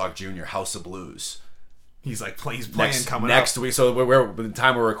Gary Clark Jr., House of Blues. He's like, he's playing coming next week. So we're by the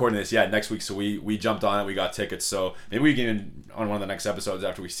time we're recording this, next week. So we jumped on it. We got tickets. So maybe we can, on one of the next episodes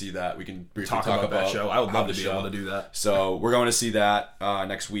after we see that, we can briefly talk about that show. I would love to be show. able to do that. So we're going to see that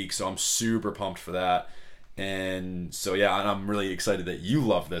next week. So I'm super pumped for that. And so and I'm really excited that you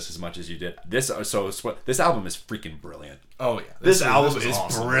love this as much as you did. This album is freaking brilliant. Oh yeah, this album is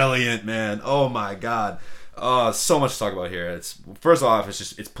awesome. brilliant, man. Oh my god. So much to talk about here. It's first off,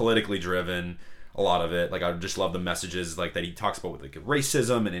 it's politically driven. A lot of it, like I just love the messages like that he talks about with like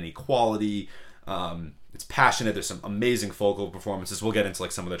racism and inequality. It's passionate. There's some amazing vocal performances. We'll get into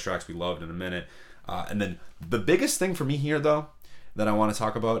like some of the tracks we loved in a minute. And then the biggest thing for me here, though, that I want to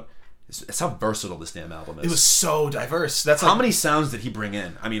talk about is how versatile this damn album is. It was so diverse. That's how many sounds did he bring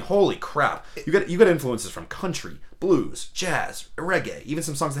in? I mean, holy crap! You got influences from country, blues, jazz, reggae, even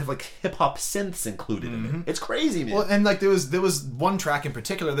some songs that have like hip hop synths included in it. It's crazy, man. Well, and like there was one track in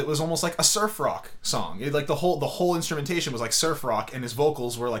particular that was almost like a surf rock song. Like the whole instrumentation was like surf rock, and his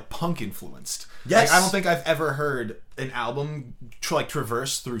vocals were like punk influenced. Yes, like, I don't think I've ever heard an album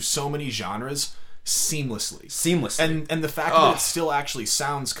traverse through so many genres seamlessly. And the fact that it still actually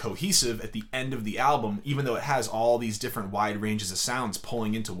sounds cohesive at the end of the album, even though it has all these different wide ranges of sounds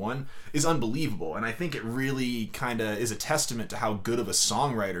pulling into one, is unbelievable. And I think it really kind of is a testament to how good of a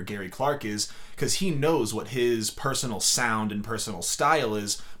songwriter Gary Clark is, because he knows what his personal sound and personal style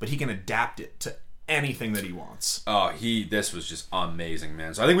is, but he can adapt it to anything that he wants. This was just amazing,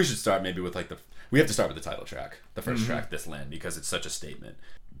 man. So I think we should start maybe with we have to start with the title track, the first track, This Land, because it's such a statement.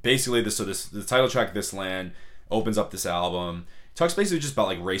 Basically, the title track, This Land, opens up this album. It talks basically just about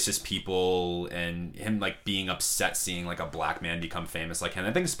like racist people and him like being upset seeing like a black man become famous like him.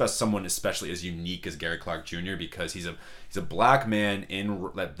 I think someone especially as unique as Gary Clark Jr. because he's a black man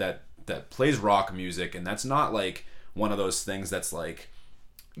in that plays rock music, and that's not like one of those things that's like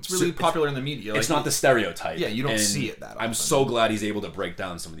it's really popular in the media. It's not the stereotype. Yeah, you don't see it that often. I'm so glad he's able to break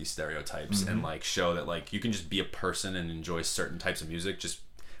down some of these stereotypes and like show that like you can just be a person and enjoy certain types of music. Just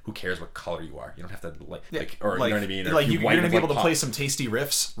who cares what color you are? You don't have to you know what I mean? Like you're gonna be able to play some tasty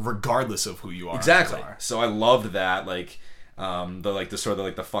riffs regardless of who you are. Exactly. So I loved that. Like the sort of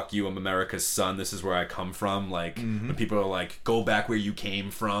like the fuck you, I'm America's son. This is where I come from. Like when people are like, go back where you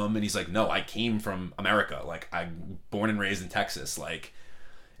came from, and he's like, no, I came from America. Like I'm born and raised in Texas. Like.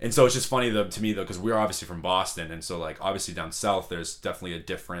 And so it's just funny to me though, because we're obviously from Boston, and so like obviously down south, there's definitely a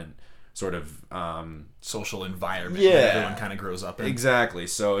different sort of social environment that everyone kind of grows up in. Exactly.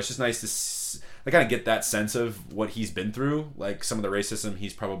 So it's just nice to kind of get that sense of what he's been through, like some of the racism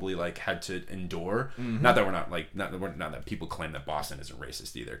he's probably like had to endure. Not that we're not like not that people claim that Boston isn't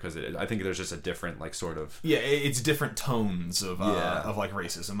racist either, because I think there's just a different like sort of it's different tones of like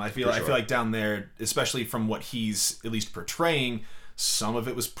racism. I feel like down there, especially from what he's at least portraying, some of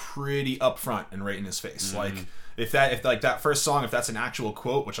it was pretty upfront and right in his face. Like if that first song, if that's an actual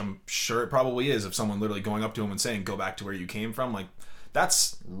quote, which I'm sure it probably is, of someone literally going up to him and saying, "Go back to where you came from," like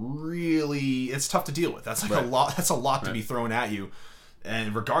that's really, it's tough to deal with. That's like a lot. That's a lot to be thrown at you,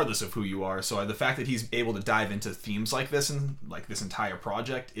 and regardless of who you are. So the fact that he's able to dive into themes like this and like this entire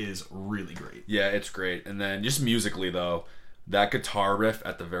project is really great. Yeah, it's great. And then just musically though, that guitar riff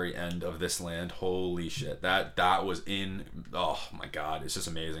at the very end of This Land, holy shit, that was oh my god, it's just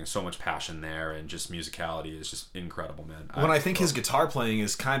amazing. So much passion there, and just musicality is just incredible, man. I think his guitar playing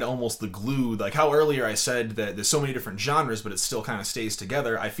is kind of almost the glue, like how earlier I said that there's so many different genres but it still kind of stays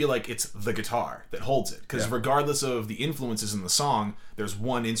together. I feel like it's the guitar that holds it, because regardless of the influences in the song, there's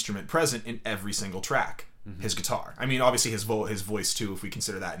one instrument present in every single track. His guitar. I mean, obviously his voice too, if we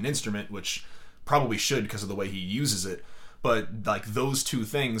consider that an instrument, which probably should because of the way he uses it. But like those two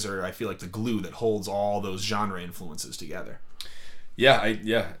things are, I feel like, the glue that holds all those genre influences together.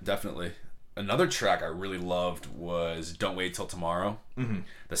 Yeah, definitely. Another track I really loved was "Don't Wait Till Tomorrow."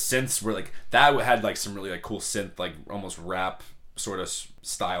 The synths were like that, had like some really like cool synth, like almost rap sort of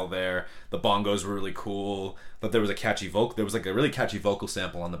style there. The bongos were really cool, but there was a catchy vocal. There was like a really catchy vocal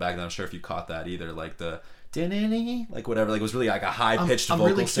sample on the back. I'm not sure if you caught that either. Like the like whatever. Like it was really like a high pitched vocal sample.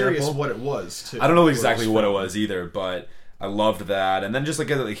 I'm really curious what it was too. I don't know exactly what it was either, but I loved that. And then just like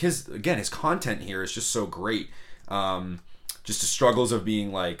his content here is just so great. Just the struggles of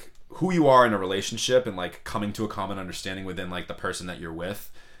being like who you are in a relationship and like coming to a common understanding within like the person that you're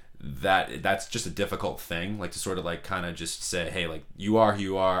with. That's just a difficult thing, like to sort of like kind of just say, hey, like you are who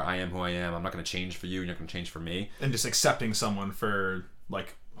you are, I am who I am, I'm not going to change for you and you're not going to change for me. And just accepting someone for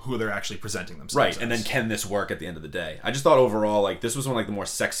like who they're actually presenting themselves right as. And then can this work at the end of the day? I just thought overall like this was one of like the more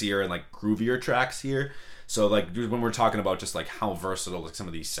sexier and like groovier tracks here. So like when we're talking about just like how versatile like some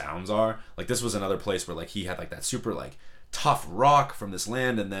of these sounds are, like this was another place where like he had like that super like tough rock from This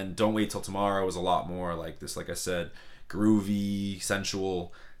Land, and then Don't Wait Till Tomorrow was a lot more like this, like I said, groovy,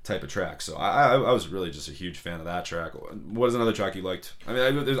 sensual type of track. So I was really just a huge fan of that track. What is another track you liked? I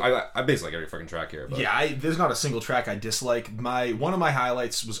mean, I basically like every fucking track here. But. Yeah, there's not a single track I dislike. One of my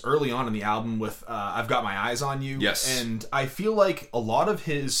highlights was early on in the album with I've Got My Eyes on You. Yes. And I feel like a lot of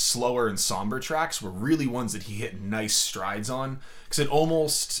his slower and somber tracks were really ones that he hit nice strides on, because it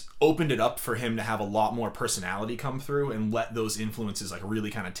almost opened it up for him to have a lot more personality come through and let those influences like really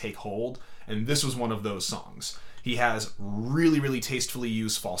kind of take hold. And this was one of those songs. He has really, really tastefully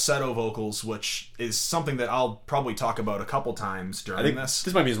used falsetto vocals, which is something that I'll probably talk about a couple times during this.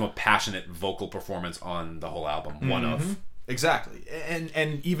 This might be his most passionate vocal performance on the whole album. One of. Exactly.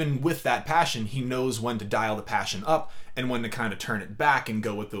 And even with that passion, he knows when to dial the passion up and when to kind of turn it back and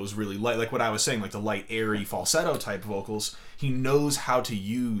go with those really light, like what I was saying, like the light, airy falsetto type vocals. He knows how to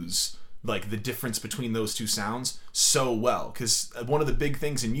use like the difference between those two sounds so well, because one of the big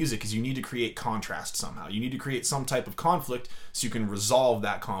things in music is you need to create contrast somehow. You need to create some type of conflict so you can resolve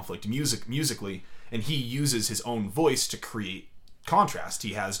that conflict musically, and he uses his own voice to create contrast.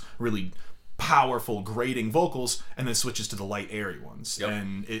 He has really powerful grating vocals and then switches to the light airy ones. Yep.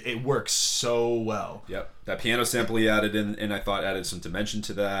 And it works so well. Yep. That piano sample he added in, and I thought added some dimension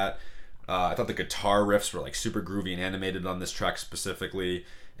to that. I thought the guitar riffs were like super groovy and animated on this track specifically.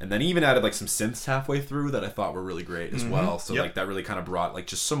 And then he even added like some synths halfway through that I thought were really great as well. So like that really kind of brought like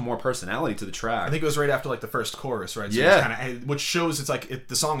just some more personality to the track. I think it was right after like the first chorus, right? So yeah. Which shows it's like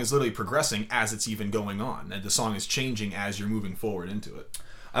the song is literally progressing as it's even going on, and the song is changing as you're moving forward into it.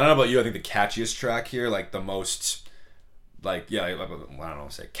 I don't know about you. I think the catchiest track here, like the most, like I don't know,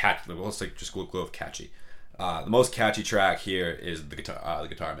 say catch. Let's like just go with catchy. The most catchy track here is the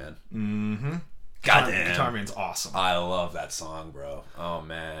Guitar Man. Mm-hmm. Goddamn, Guitar Man's awesome. I love that song, bro. Oh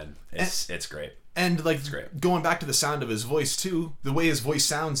man, it's great. And like going back to the sound of his voice too, the way his voice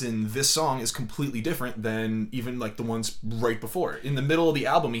sounds in this song is completely different than even like the ones right before. In the middle of the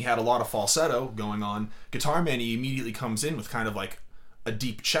album, he had a lot of falsetto going on. Guitar Man, he immediately comes in with kind of like a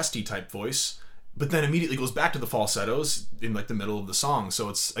deep chesty type voice, but then immediately goes back to the falsettos in like the middle of the song. So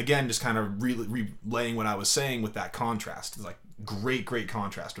it's again just kind of relaying what I was saying with that contrast. It's like great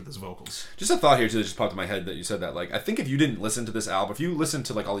contrast with his vocals. Just a thought here too that just popped in my head that you said that. Like I think if you didn't listen to this album, if you listened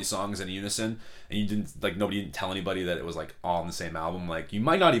to like all these songs in unison and you didn't like nobody didn't tell anybody that it was like all on the same album, like you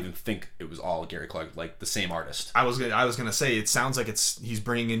might not even think it was all Gary Clark, like the same artist. I was gonna say it sounds like he's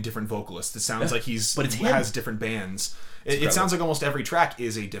bringing in different vocalists. It sounds like has different bands. It sounds like almost every track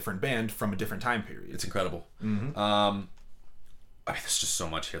is a different band from a different time period. It's incredible. Mm-hmm. I mean, there's just so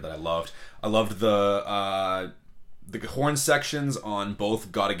much here that I loved. I loved the horn sections on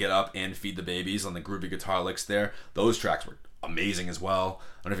both Gotta Get Up and Feed the Babies on the groovy guitar licks there. Those tracks were amazing as well.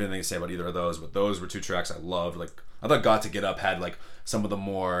 I don't have anything to say about either of those, but those were two tracks I loved. Like I thought Got to Get Up had like some of the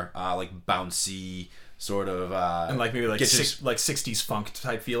more like bouncy sort of and like maybe like 60s funk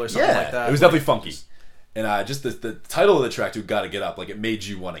type feel or something like that. It was definitely funky. And just the title of the track, too, Gotta Get Up, like it made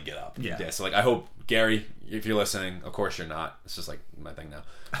you want to get up. Yeah. So like I hope, Gary, if you're listening, of course you're not. It's just like my thing now.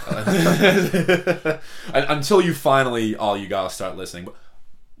 Until you finally, all you gotta start listening.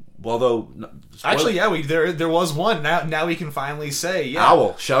 Well, though, actually, yeah, there was one. Now we can finally say, yeah.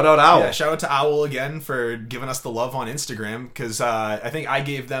 Owl, shout out Owl. Yeah, shout out to Owl again for giving us the love on Instagram, because I think I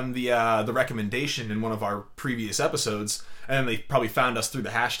gave them the recommendation in one of our previous episodes, and then they probably found us through the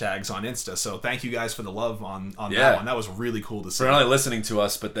hashtags on Insta. So thank you guys for the love on that one. That was really cool to see. For not only listening to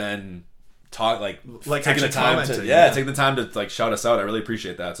us, but then taking the time to taking the time to like shout us out. I really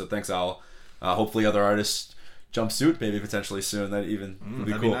appreciate that. So thanks, Owl. Hopefully, other artists jumpsuit maybe potentially soon. That even would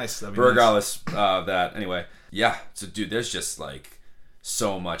be that'd cool. Be nice. But regardless of that, anyway, yeah. So dude, there's just like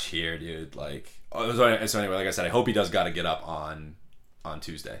so much here, dude. Like so anyway, like I said, I hope he does Gotta Get Up on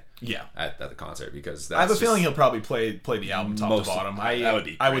Tuesday. Yeah, at the concert, because I have a feeling he'll probably play the album top to bottom.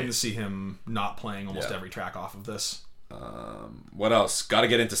 I wouldn't see him not playing almost every track off of this. What else? Gotta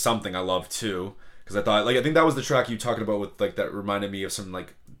Get Into Something I love too, because I think that was the track you talking about with like that reminded me of some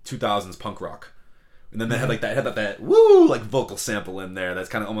like 2000s punk rock. And then they had like that woo like vocal sample in there that's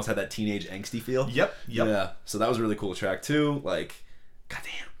kind of almost had that teenage angsty feel. Yep. Yeah. So that was a really cool track too. Like,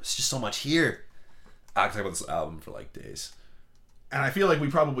 goddamn, there's just so much here. I could talk about this album for like days. And I feel like we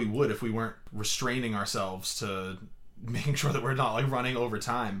probably would if we weren't restraining ourselves to making sure that we're not like running over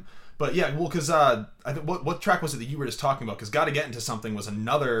time. But yeah, well, because I think what track was it that you were just talking about? Because Gotta Get Into Something was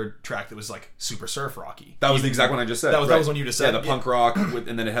another track that was like super surf rocky. That was the exact one I just said. That was one you just said. Yeah, the punk rock,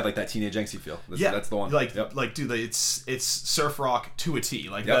 and then it had like that teenage angsty feel. That's the one. Like dude, it's surf rock to a T.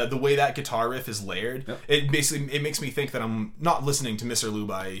 Like the way that guitar riff is layered, it makes me think that I'm not listening to Mr. Lou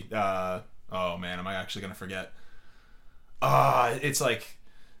by. Oh man, am I actually gonna forget? It's like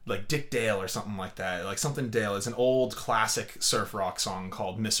Dick Dale or something like that. Like something Dale. It's an old classic surf rock song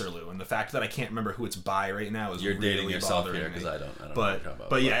called Misserlou, and the fact that I can't remember who it's by right now is you're really dating yourself bothering here because I don't know what but you're talking about.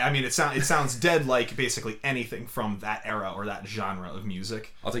 But yeah, I mean it sounds dead like basically anything from that era or that genre of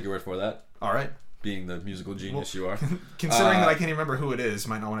music. I'll take your word for that. All right. Being the musical genius you are, considering that I can't even remember who it is,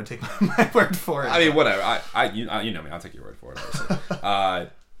 might not want to take my word for it. I mean, whatever. You know me. I'll take your word for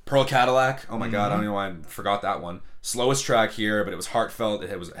it. Pearl Cadillac. Oh my god, I don't know why I forgot that one. Slowest track here, but it was heartfelt. It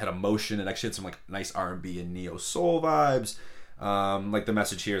had emotion. It actually had some like nice R&B and neo soul vibes. Like the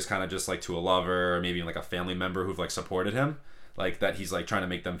message here is kind of just like to a lover or maybe like a family member who've like supported him. Like that he's like trying to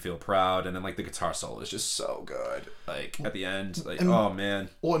make them feel proud, and then like the guitar solo is just so good. Like at the end, like oh man.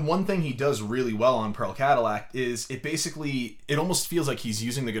 Well, and one thing he does really well on Pearl Cadillac is it almost feels like he's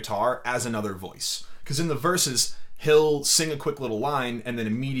using the guitar as another voice. Because in the verses, he'll sing a quick little line, and then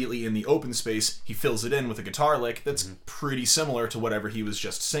immediately in the open space, he fills it in with a guitar lick that's pretty similar to whatever he was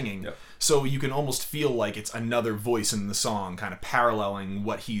just singing. Yep. So you can almost feel like it's another voice in the song, kind of paralleling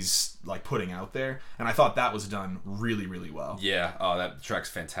what he's like putting out there. And I thought that was done really, really well. Yeah. Oh, that track's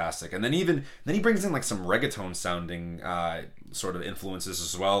fantastic. And then he brings in like some reggaeton sounding sort of influences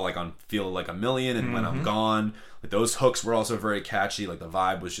as well, like on "Feel Like a Million" and "When I'm Gone." Like those hooks were also very catchy. Like the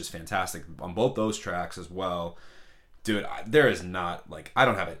vibe was just fantastic on both those tracks as well. Dude, there is not like I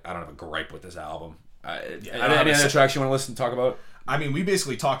don't have a gripe with this album. Any other tracks you want to listen talk about? I mean, we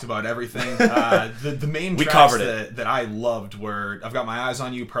basically talked about everything. The main tracks that I loved were "I've Got My Eyes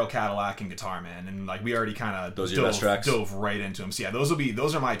on You," "Pearl Cadillac," and "Guitar Man," and like we already kind of dove right into them. So yeah,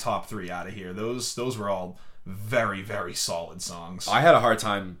 those are my top 3 out of here. Those were all very, very solid songs. I had a hard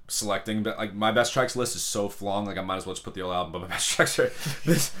time selecting, but like my best tracks list is so long, like I might as well just put the whole album. But my best tracks are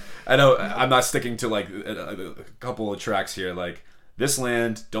this. I know I'm not sticking to like a couple of tracks here, like "This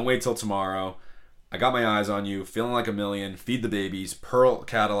Land," "Don't Wait Till Tomorrow," "I Got My Eyes on You," "Feeling Like a Million," "Feed the Babies," "Pearl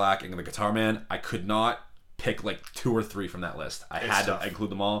Cadillac," and "The Guitar Man." I could not pick like 2 or 3 from that list. I had to include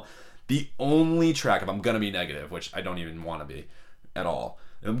them all. The only track, if I'm gonna be negative, which I don't even want to be at all.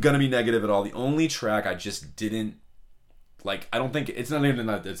 I'm gonna be negative at all. The only track I just didn't like, I don't think it's not even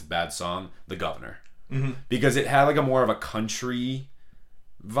that it's a bad song, "The Governor," because it had like a more of a country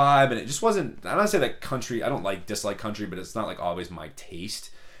vibe, and it just wasn't. I don't say that country. I don't dislike country, but it's not like always my taste.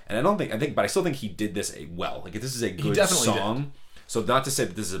 And but I still think he did this well. Like this is a good song. Did. So not to say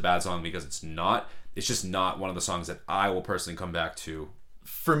that this is a bad song because it's not. It's just not one of the songs that I will personally come back to.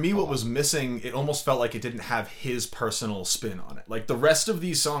 For me, what was missing, it almost felt like it didn't have his personal spin on it. Like the rest of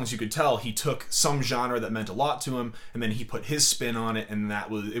these songs, you could tell he took some genre that meant a lot to him, and then he put his spin on it, and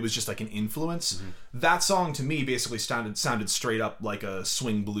it was just like an influence. That song to me basically sounded straight up like a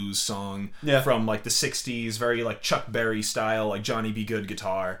swing blues song from like the 60s, very like Chuck Berry style, like Johnny B. Good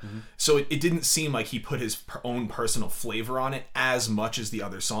guitar. So it didn't seem like he put his own personal flavor on it as much as the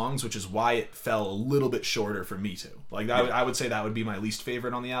other songs, which is why it fell a little bit shorter for me too. Like I would say that would be my least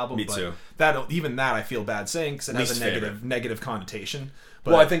favorite on the album. Me too. Even that I feel bad saying because it has a negative connotation.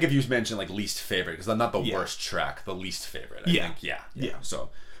 But, well, I think if you mention like least favorite, because not the worst track, the least favorite. I think. Yeah. So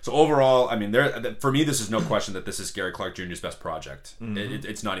overall, I mean, for me, this is no question that this is Gary Clark Jr.'s best project.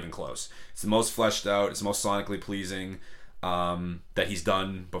 It's not even close. It's the most fleshed out. It's the most sonically pleasing that he's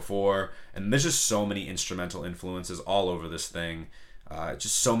done before, and there's just so many instrumental influences all over this thing.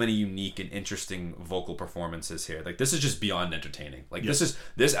 Just so many unique and interesting vocal performances here. Like this is just beyond entertaining. Like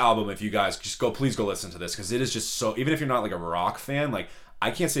this album. If you guys please go listen to this because it is just so. Even if you're not like a rock fan, like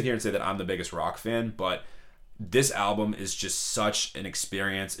I can't sit here and say that I'm the biggest rock fan, but this album is just such an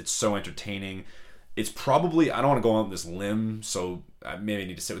experience. It's so entertaining. It's probably, I don't want to go on this limb, so I maybe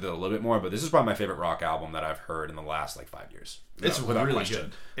need to sit with it a little bit more, but this is probably my favorite rock album that I've heard in the last like 5 years. It's really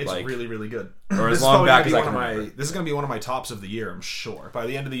good. It's really, really good. Or as long back as I can remember. This is going to be one of my tops of the year, I'm sure. By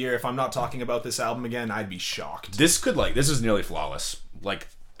the end of the year, if I'm not talking about this album again, I'd be shocked. This is nearly flawless. Like,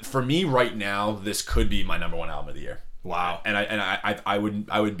 for me right now, this could be my number 1 album of the year. Wow. And I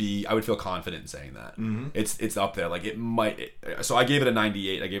would feel confident in saying that. It's up there. Like it might. So I gave it a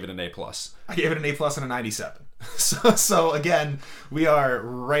 98. I gave it an A+. I gave it an A+ and a 97. So again, we are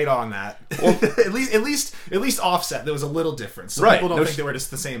right on that. Well, at least offset. There was a little difference. So people don't think that we're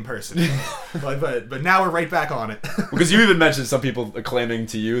just the same person. but now we're right back on it. Because you even mentioned some people claiming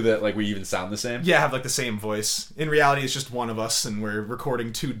to you that like we even sound the same. Yeah, have like the same voice. In reality, it's just one of us, and we're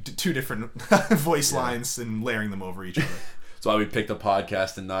recording two different voice lines and layering them over each other. That's why we picked a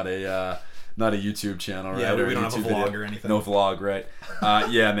podcast and not a YouTube channel, right? Yeah, or we don't have a vlog video. Or anything. No vlog, right?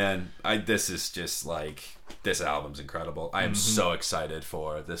 Yeah, man. This is just like, this album's incredible. I am so excited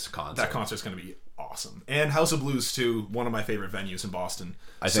for this concert. That concert's going to be awesome. And House of Blues too, one of my favorite venues in Boston.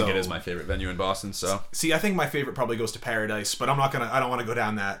 I think it is my favorite venue in Boston. So see, I think my favorite probably goes to Paradise, but I don't want to go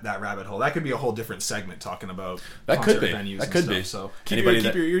down that rabbit hole. That could be a whole different segment talking about concert venues. That could be. So keep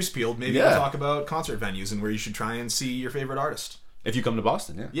your ears peeled. Maybe we'll talk about concert venues and where you should try and see your favorite artist. If you come to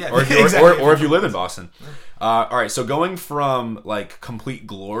Boston, yeah. Or if you live in Boston. All right, so going from like complete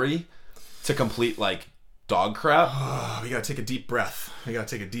glory to complete like dog crap. We gotta take a deep breath.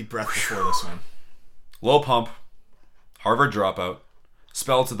 Before this one. Lil Pump, Harvard Dropout,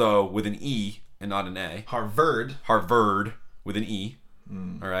 spelled though with an E and not an A. Harvard. Harvard with an E.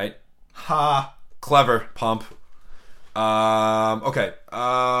 All right. Ha. Clever, Pump. Okay.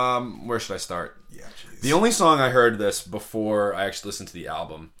 Where should I start? Yeah, jeez. The only song I heard this before I actually listened to the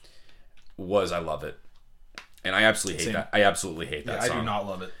album was "I Love It," and I absolutely hate that. I absolutely hate that song. I do not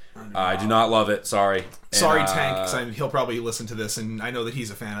love it. I do not love it. Sorry. Sorry, Tank, because he'll probably listen to this, and I know that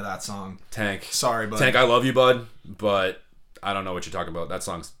he's a fan of that song. Tank. Sorry, bud. Tank, I love you, bud, but I don't know what you're talking about. That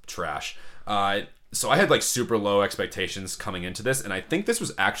song's trash. So I had like super low expectations coming into this, and I think this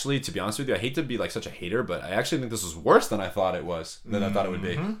was actually, to be honest with you, I hate to be like such a hater, but I actually think this was worse than I thought it was. Than I thought it would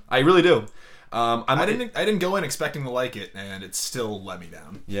be. I really do. I didn't go in expecting to like it, and it still let me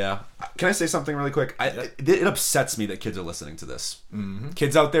down. Yeah. Can I say something really quick? It upsets me that kids are listening to this.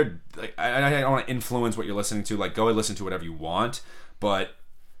 Kids out there, like, I don't want to influence what you're listening to. Like, go and listen to whatever you want. But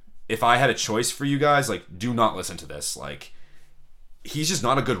if I had a choice for you guys, like, do not listen to this. Like, he's just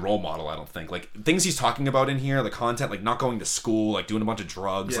not a good role model, I don't think. Like, things he's talking about in here, the content, like not going to school, like doing a bunch of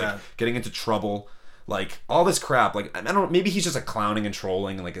drugs, like getting into trouble. Like, all this crap, like, I don't know, maybe he's just like clowning and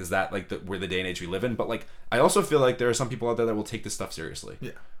trolling, and like, is that like where the day and age we live in? But like, I also feel like there are some people out there that will take this stuff seriously.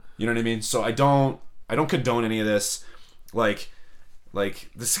 Yeah. You know what I mean? So I don't condone any of this. Like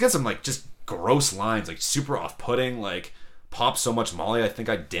this got some like just gross lines, like super off-putting, like, pop so much Molly, I think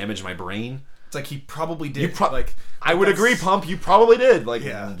I damaged my brain. It's like he probably did. I would agree, Pump. You probably did. Like,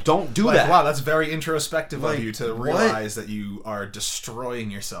 don't do that. Wow, that's very introspective of you to realize that you are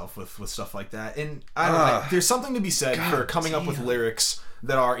destroying yourself with stuff like that. And I don't know, there's something to be said for coming up with lyrics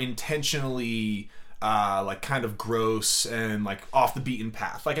that are intentionally like kind of gross and like off the beaten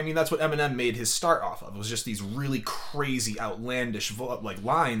path. Like, I mean, that's what Eminem made his start off of. It was just these really crazy, outlandish like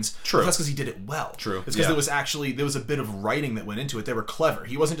lines. True. But that's because he did it well. True. It's because there was a bit of writing that went into it. They were clever.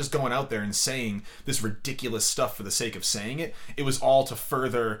 He wasn't just going out there and saying this ridiculous stuff for the sake of saying it. It was all to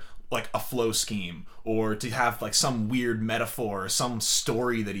further like a flow scheme or to have like some weird metaphor or some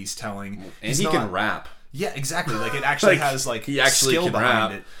story that he's telling. And he can rap. Yeah, exactly. Like, it actually has like he actually skill can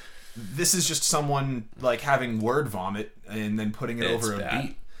behind rap. it. This is just someone like having word vomit and then putting it over a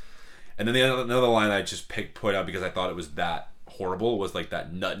beat. And then another line I just put out because I thought it was that horrible was like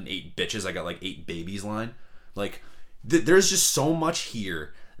that "nut and 8 bitches, I got like 8 babies" line. Like, there's just so much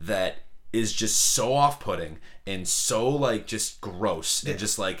here that is just so off-putting and so like just gross and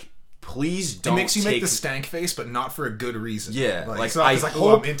just like, please don't. It makes you make the stank face, but not for a good reason. Yeah, like I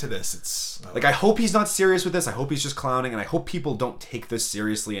hope I'm into this. It's like, I hope he's not serious with this. I hope he's just clowning, and I hope people don't take this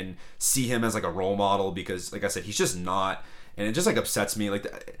seriously and see him as like a role model, because, like I said, he's just not. And it just like upsets me. Like,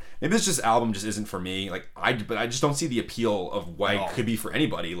 maybe this album just isn't for me. Like, but I just don't see the appeal of why it could be for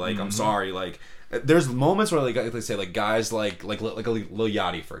anybody. Like, I'm sorry. Like, there's moments where like they say like guys like Lil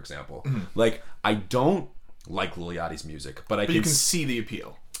Yachty, for example. Like, I don't like Lil Yachty's music, but you can see the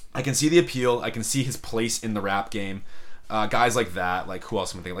appeal. I can see the appeal. I can see his place in the rap game. Guys like that, like, who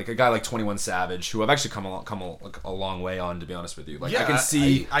else am I thinking? Like a guy like 21 Savage, who I've actually come a long way on, to be honest with you. Like, I can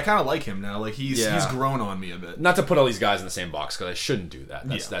see. I kind of like him now. Like, he's grown on me a bit. Not to put all these guys in the same box, because I shouldn't do that.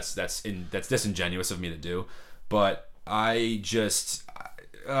 That's disingenuous of me to do. But I just.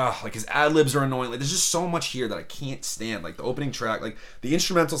 Like, his ad-libs are annoying. Like, there's just so much here that I can't stand. Like, the opening track, like, the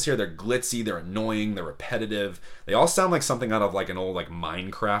instrumentals here, they're glitzy, they're annoying, they're repetitive. They all sound like something out of, like, an old, like,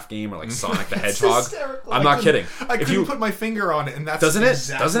 Minecraft game or, like, Sonic the Hedgehog. I'm not kidding. I couldn't put my finger on it, and that's doesn't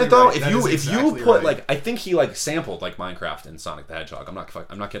exactly it though? Right. If you put like, I think he like sampled like Minecraft and Sonic the Hedgehog. I'm not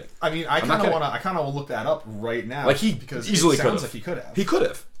kidding. I mean, I kind of want to look that up right now. Like, because easily it sounds like he could have. He could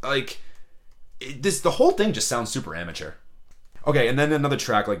have. Like, the whole thing just sounds super amateur. Okay, and then another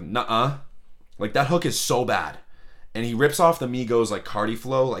track, like, Nuh-Uh. Like, that hook is so bad. And he rips off the Migos, like, Cardi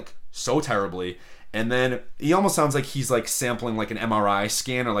flow, like, so terribly. And then he almost sounds like he's, like, sampling, like, an MRI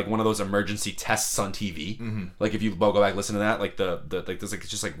scan or, like, one of those emergency tests on TV. Like, if you go back and listen to that, like, like, there's, like,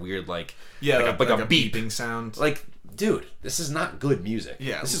 just, like, weird, like... Yeah, like a beeping sound. Like, dude, this is not good music.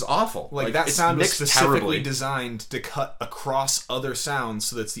 Yeah. This is awful. Like that sound was specifically designed to cut across other sounds,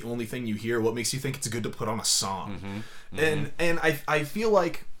 so that's the only thing you hear. What makes you think it's good to put on a song? And I feel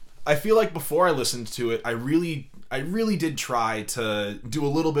like before I listened to it, I really did try to do a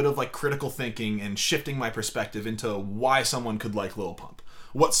little bit of like critical thinking and shifting my perspective into why someone could like Lil Pump,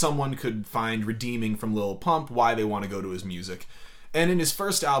 what someone could find redeeming from Lil Pump, why they want to go to his music. And in his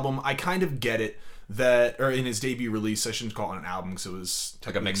first album, I kind of get it. Or in his debut release, I shouldn't call it an album because it was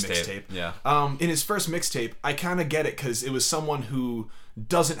like a mixtape. Yeah. In his first mixtape, I kind of get it because it was someone who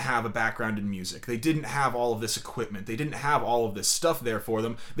doesn't have a background in music. They didn't have all of this equipment. They didn't have all of this stuff there for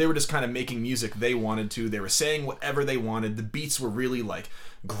them. They were just kind of making music they wanted to. They were saying whatever they wanted. The beats were really like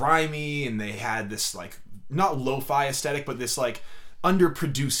grimy, and they had this like not lo-fi aesthetic, but this like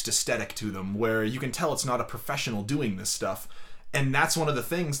underproduced aesthetic to them, where you can tell it's not a professional doing this stuff. And that's one of the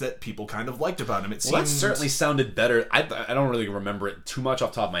things that people kind of liked about him. It Well, that seems certainly sounded better. I don't really remember it too much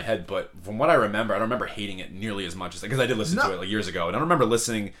off the top of my head, but from what I don't remember hating it nearly as much as, because I did listen to it like years ago, and I don't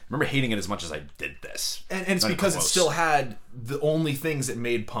remember hating it as much as I did this. And it's because it still had the only things that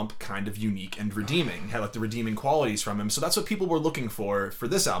made Pump kind of unique and redeeming, had like the redeeming qualities from him. So that's what people were looking for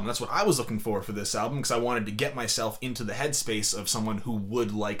this album. That's what I was looking for this album, because I wanted to get myself into the headspace of someone who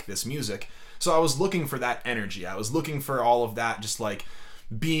would like this music. So I was looking for that energy. I was looking for all of that, just like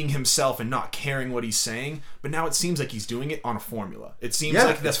being himself and not caring what he's saying. But now it seems like he's doing it on a formula. It seems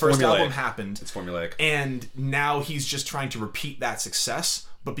like the first album happened. It's formulaic. And now he's just trying to repeat that success.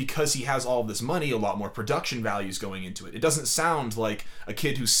 But because he has all of this money, a lot more production values going into it. It doesn't sound like a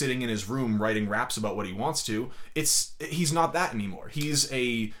kid who's sitting in his room writing raps about what he wants to. He's not that anymore. He's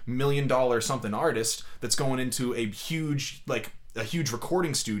a $1 million something artist that's going into a huge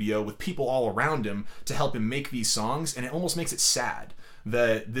recording studio with people all around him to help him make these songs, and it almost makes it sad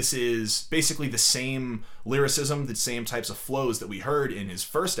that this is basically the same lyricism, the same types of flows that we heard in his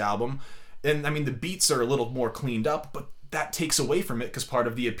first album. And I mean, the beats are a little more cleaned up, but that takes away from it, because part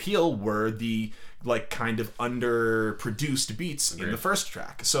of the appeal were the like kind of underproduced beats in the first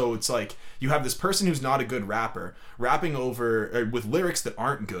track. So it's like you have this person who's not a good rapper rapping over with lyrics that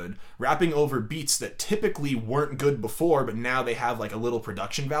aren't good, rapping over beats that typically weren't good before, but now they have like a little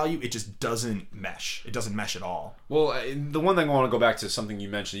production value. It just doesn't mesh. It doesn't mesh at all. Well, the one thing I want to go back to, something you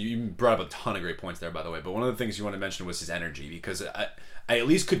mentioned, you brought up a ton of great points there, by the way, but one of the things you want to mention was his energy, because I at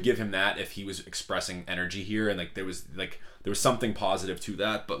least could give him that if he was expressing energy here, and there was something positive to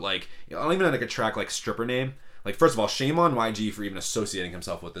that. But like, I don't even like a track like Stripper Name. Like, first of all, shame on YG for even associating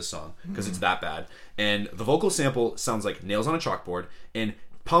himself with this song, because it's that bad. And the vocal sample sounds like nails on a chalkboard, and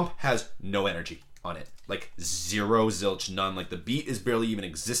Pump has no energy on it. Like, zero, zilch, none. Like, the beat is barely even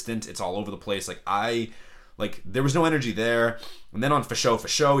existent. It's all over the place. There was no energy there. And then on For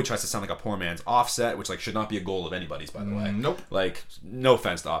Show, he tries to sound like a poor man's Offset, which should not be a goal of anybody's, by the way. Nope. No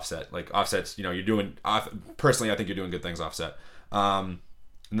offense to Offset. Offset's, you're doing, personally, I think you're doing good things, Offset. And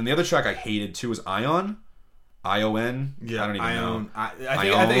then the other track I hated too was Ion. ION. Yeah, I don't even know.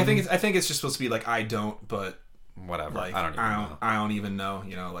 I think it's just supposed to be like I don't, but whatever. I don't even know. I don't even know.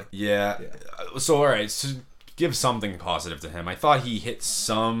 Yeah. So all right. So give something positive to him. I thought he hit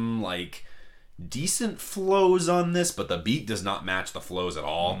some decent flows on this, but the beat does not match the flows at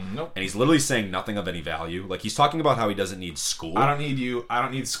all. Nope. And he's literally saying nothing of any value. Like, he's talking about how he doesn't need school. I don't need you. I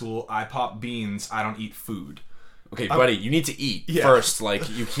don't need school. I pop beans. I don't eat food. Okay, buddy, you need to eat first.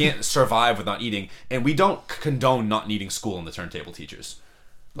 You can't survive without eating, and we don't condone not needing school in the Turntable Teachers.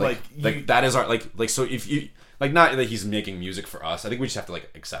 That is our so if you not that he's making music for us. I think we just have to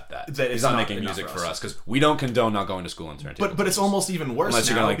accept that he's not making music for us, because we don't condone not going to school in Turntable. But it's almost even worse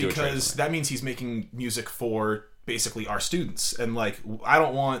now, because that means he's making music for basically our students, and I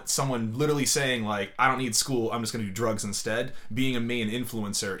don't want someone literally saying I don't need school, I'm just going to do drugs instead, being a main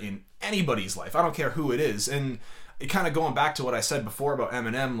influencer in anybody's life. I don't care who it is. And kind of going back to what I said before about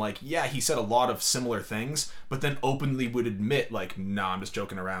Eminem, he said a lot of similar things, but then openly would admit, nah, I'm just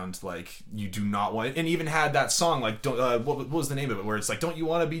joking around, you do not want it. And even had that song, don't, what was the name of it, where it's don't you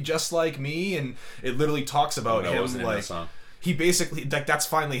want to be just like me? And it literally talks about him, he basically, that's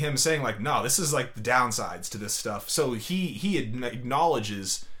finally him saying, no, this is the downsides to this stuff. So he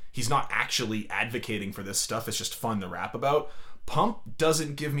acknowledges he's not actually advocating for this stuff, it's just fun to rap about. Pump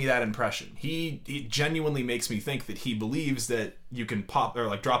doesn't give me that impression. He genuinely makes me think that he believes that you can pop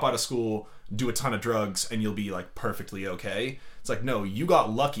or drop out of school, do a ton of drugs, and you'll be perfectly okay. It's no, you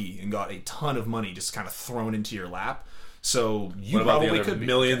got lucky and got a ton of money just kind of thrown into your lap. So you what about probably the other could be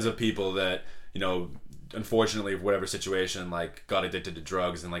millions of people that unfortunately, for whatever situation, got addicted to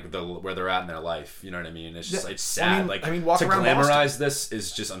drugs and where they're at in their life. You know what I mean? It's just it's sad. Walk to around glamorize Boston. This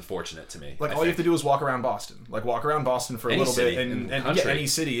is just unfortunate to me. All you have to do is walk around Boston. Walk around Boston for a little bit and any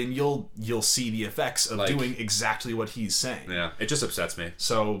city, and you'll see the effects of doing exactly what he's saying. Yeah, it just upsets me.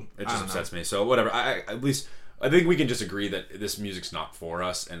 So it just upsets me. So whatever. I think we can just agree that this music's not for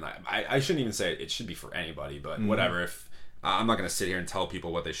us, and I shouldn't even say it should be for anybody, but whatever. If I'm not going to sit here and tell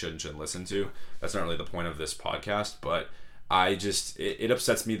people what they should and shouldn't listen to. That's not really the point of this podcast, but it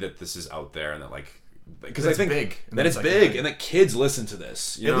upsets me that this is out there, and that because I think big. That it's big and that kids listen to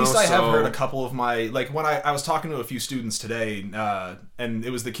this. At least I have heard a couple of my when I was talking to a few students today, and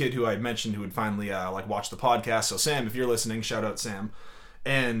it was the kid who I mentioned who had finally watched the podcast. So Sam, if you're listening, shout out Sam.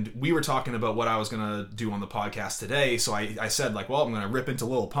 And we were talking about what I was gonna do on the podcast today. So I said well, I'm gonna rip into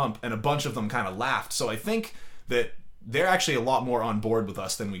Lil Pump, and a bunch of them kind of laughed. So I think that they're actually a lot more on board with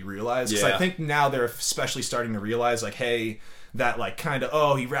us than we realize. Because I think now they're especially starting to realize, like, hey, that, like, kind of,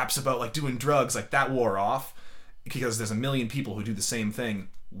 oh, he raps about, like, doing drugs, like, that wore off. Because there's a million people who do the same thing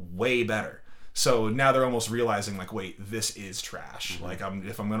way better. So now they're almost realizing, like, wait, this is trash. Like,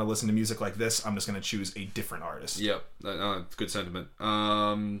 if I'm going to listen to music like this, I'm just going to choose a different artist. Yep. Good sentiment.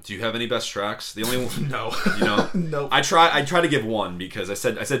 Do you have any best tracks? The only one... No. You know? No. I try to give one because I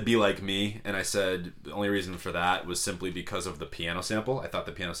said Be Like Me, and I said the only reason for that was simply because of the piano sample. I thought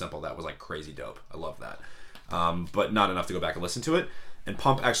the piano sample, that was, like, crazy dope. I love that. But not enough to go back and listen to it. And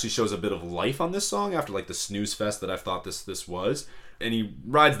Pump actually shows a bit of life on this song after, like, the snooze fest that I thought this was. And he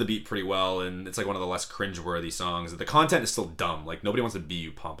rides the beat pretty well, and it's like one of the less cringeworthy songs. The content is still dumb. Like, nobody wants to be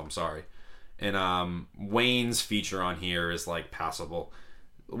you, Pump. I'm sorry. And Wayne's feature on here is, like, passable.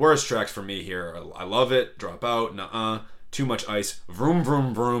 Worst tracks for me here are I Love It, Drop Out, Nuh-uh, Too Much Ice, Vroom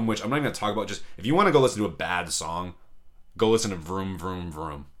Vroom Vroom, which I'm not even going to talk about. Just, if you want to go listen to a bad song, go listen to Vroom Vroom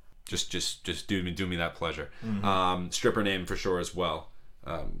Vroom. Just do me that pleasure. Stripper Name for sure as well.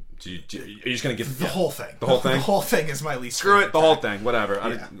 Are you just gonna give the whole thing? The whole thing. The whole thing is my least. Screw favorite it. The whole thing. Whatever.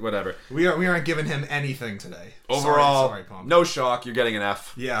 Yeah. Whatever. We aren't giving him anything today. Overall, sorry, Pump. no shock. You're getting an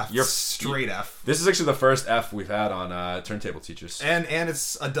F. Yeah, you're straight F. This is actually the first F we've had on Turntable Teachers, and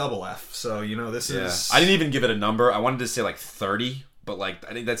it's a double F. So this is. I didn't even give it a number. I wanted to say like 30, but like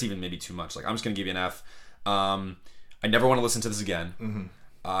I think that's even maybe too much. Like I'm just gonna give you an F. I never want to listen to this again.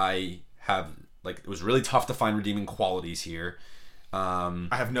 I have it was really tough to find redeeming qualities here. I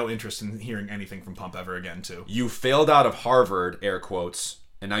have no interest in hearing anything from Pump ever again, too. You failed out of Harvard, air quotes,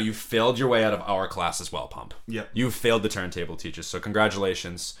 and now you failed your way out of our class as well, Pump. Yep. You failed the Turntable Teachers, so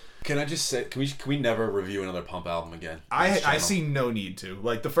congratulations. Can I just say, can we never review another Pump album again? I see no need to.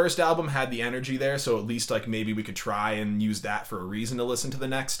 Like, the first album had the energy there, so at least, like, maybe we could try and use that for a reason to listen to the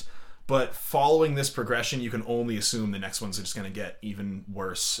next. But following this progression, you can only assume the next one's just going to get even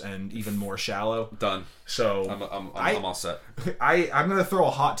worse and even more shallow. Done. So I'm all set. I'm going to throw a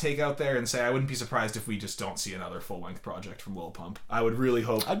hot take out there and say I wouldn't be surprised if we just don't see another full-length project from Lil Pump. I would really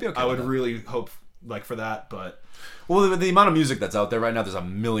hope. I'd be okay. I would really hope for that, but well, the amount of music that's out there right now, there's a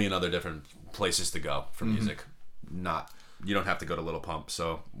million other different places to go for music. You don't have to go to Lil Pump,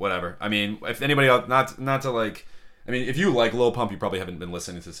 so whatever. I mean, if anybody else, not to like. I mean, if you like Lil Pump, you probably haven't been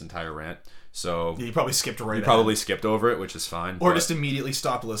listening to this entire rant. So yeah, you probably skipped right. You probably skipped over it, which is fine. Or just immediately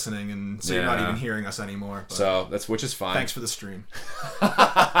stopped listening, and so you're not even hearing us anymore. But so which is fine. Thanks for the stream.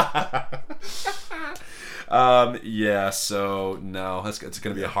 Yeah. So no, it's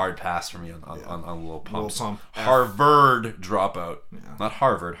going to be a hard pass for me on Lil Pump. Lil Pump. Harvard dropout. Yeah. Not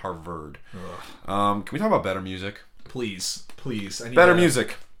Harvard. Harvard. Can we talk about better music? Please. Better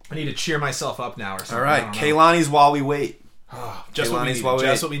music. I need to cheer myself up now or something. All right, Kehlani's While We Wait. Just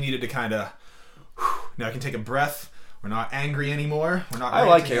what we needed to kind of. Now I can take a breath. We're not angry anymore. We're not. I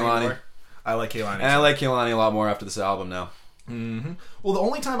like Kehlani. I like Kehlani. And I like Kehlani a lot more after this album now. Mm-hmm. Well, the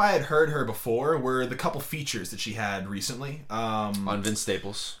only time I had heard her before were the couple features that she had recently. On Vince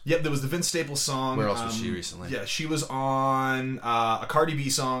Staples. Yep, there was the Vince Staples song. Where else was she recently? Yeah, she was on a Cardi B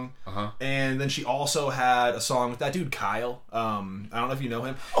song. And then she also had a song with that dude Kyle. I don't know if you know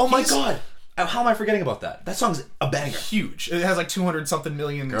him. Oh my god! How am I forgetting about that? That song's a banger. Huge. It has like 200-something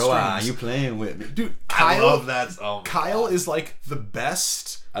million Girl, streams. you playing with me. Dude, I love that song. Kyle is like the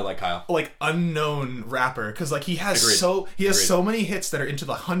best... I like Kyle. Like unknown rapper, because like he has so many hits that are into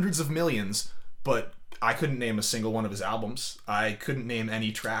the hundreds of millions, but I couldn't name a single one of his albums. I couldn't name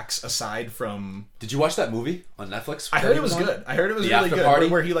any tracks aside from. Did you watch that movie on Netflix? I heard it was good. I heard it was The really After good. Party?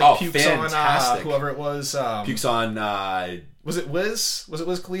 Where he like pukes fantastic. on whoever it was. Pukes on. Was it Wiz? Was it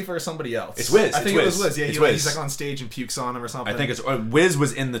Wiz Khalifa or somebody else? It's Wiz. I think it was Wiz. Yeah, he's like on stage and pukes on him or something. I think it's Wiz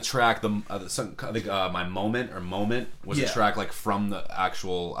was in the track. My Moment was a track like from the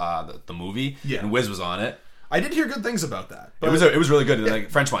actual the movie. Yeah, and Wiz was on it. I did hear good things about that. But it was really good. Like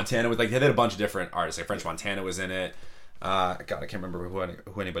French Montana was like they had a bunch of different artists. Like French Montana was in it. God, I can't remember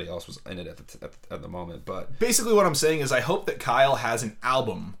who anybody else was in it at the moment. But basically, what I'm saying is, I hope that Kyle has an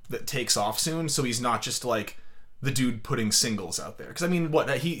album that takes off soon, so he's not just like the dude putting singles out there. Because I mean, what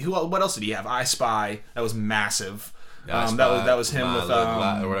else did he have? I Spy, that was massive. That was him with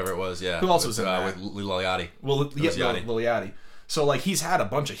or whatever it was. Yeah. Who else was in that? With Lil Yachty. Lil Yachty. So like he's had a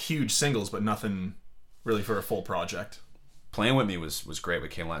bunch of huge singles, but nothing really for a full project. Playing With Me was great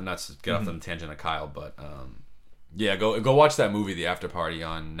with Kehlani. Not to get off the tangent of Kyle, but yeah, go watch that movie, The After Party,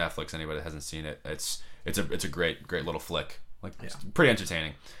 on Netflix. Anybody that hasn't seen it, it's a great little flick. Like, it's pretty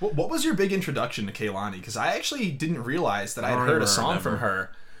entertaining. What was your big introduction to Kehlani? Because I actually didn't realize that I had heard a song from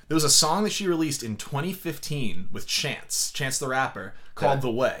her. There was a song that she released in 2015 with Chance the Rapper, called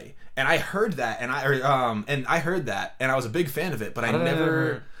The Way. And I heard that, and I heard that, and I was a big fan of it, but I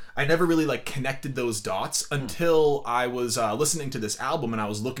never really like connected those dots until I was listening to this album, and I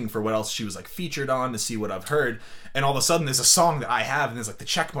was looking for what else she was like featured on to see what I've heard, and all of a sudden there's a song that I have, and there's like the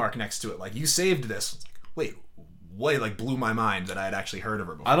check mark next to it, like you saved this. It's like, wait, like blew my mind that I had actually heard of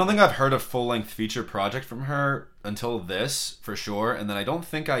her before. I don't think I've heard a full length feature project from her until this for sure, and then I don't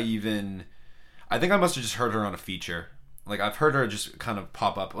think I think I must have just heard her on a feature. Like I've heard her just kind of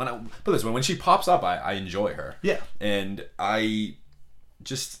pop up. When she pops up, I enjoy her. Yeah, and I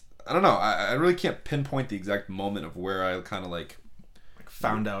don't know. I really can't pinpoint the exact moment of where I kind of like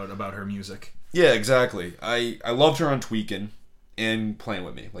found out about her music. Yeah, exactly. I loved her on Tweakin' and Playing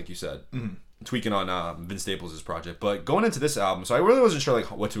With Me, like you said. Mm-hmm. Tweakin' on Vince Staples' project. But going into this album, so I really wasn't sure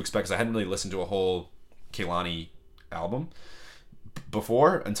like what to expect because I hadn't really listened to a whole Kehlani album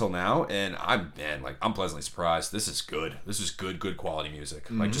before until now, and I'm pleasantly surprised. This is good. This is good quality music.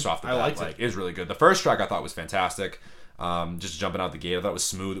 Mm-hmm. Like just off the bat, I liked it was really good. The first track I thought was fantastic. Just jumping out the gate, I thought it was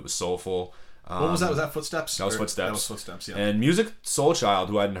smooth. It was soulful. What was that? Was that Footsteps? That was Footsteps. That was Footsteps. Yeah. And Music Soulchild,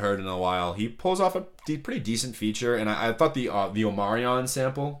 who I hadn't heard in a while, he pulls off a pretty decent feature. And I thought the Omarion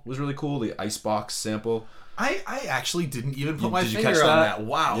sample was really cool. The Icebox sample. I actually didn't even put my finger on that.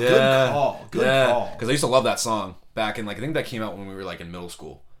 Wow, yeah. Good call. Good call. Because I used to love that song back in I think that came out when we were like in middle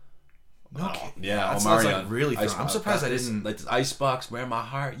school. Okay. Yeah, that Omarion. Like really I'm surprised I didn't like this Icebox where my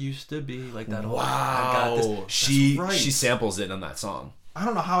heart used to be, like that. Wow, I got this. She samples it on that song. I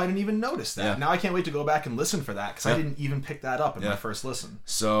don't know how I didn't even notice that. Yeah. Now I can't wait to go back and listen for that because I didn't even pick that up in my first listen.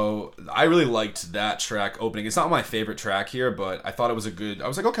 So I really liked that track opening. It's not my favorite track here, but I thought it was I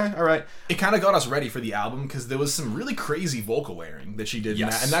was like, okay, all right. It kind of got us ready for the album because there was some really crazy vocal layering that she did in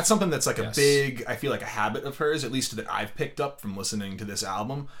that. And that's something that's like a big, I feel like a habit of hers, at least that I've picked up from listening to this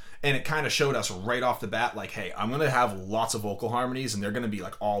album. And it kind of showed us right off the bat, like, hey, I'm gonna have lots of vocal harmonies, and they're gonna be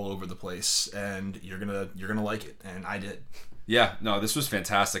like all over the place, and you're gonna like it, and I did. Yeah, no, this was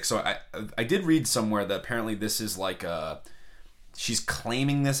fantastic. So I did read somewhere that apparently this is like she's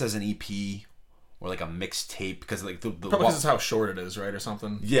claiming this as an EP or like a mixtape because like probably because it's how short it is, right, or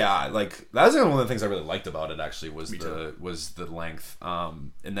something. Yeah, like that's one of the things I really liked about it actually was the length.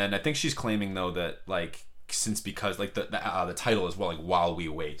 And then I think she's claiming though that like. Because like the title is like While We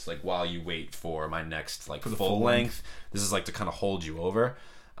Wait, like while you wait for my next like full length. This is like to kind of hold you over.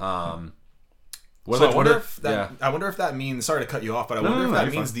 I wonder if that means. Sorry to cut you off, but I wonder if that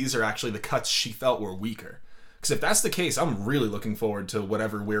means these are actually the cuts she felt were weaker. Because if that's the case, I'm really looking forward to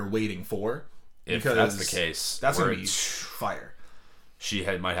whatever we're waiting for. If that's the case, that's gonna be fire. She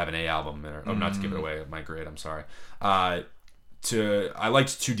might have an A album, or not to give it away. My grade, I'm sorry. I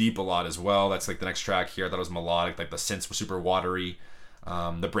liked Too Deep a lot as well. That's like the next track here. I thought it was melodic. Like the synths were super watery.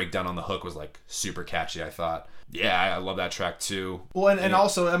 The breakdown on the hook was like super catchy, I thought. Yeah, I love that track too. Well, and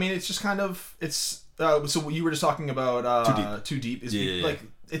also, I mean, it's just kind of so you were just talking about Too Deep is like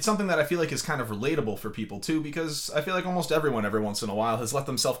it's something that I feel like is kind of relatable for people too, because I feel like almost everyone every once in a while has let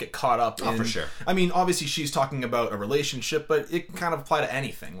themselves get caught up in. For sure. I mean, obviously she's talking about a relationship, but it can kind of apply to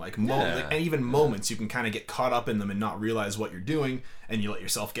anything. Like and even moments you can kind of get caught up in them and not realize what you're doing, and you let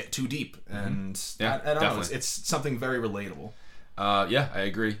yourself get too deep. And I don't know, it's something very relatable. Yeah, I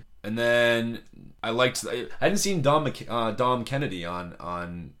agree. And then I hadn't seen Dom Kennedy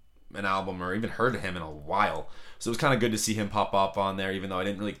on an album or even heard of him in a while. So it was kind of good to see him pop up on there, even though I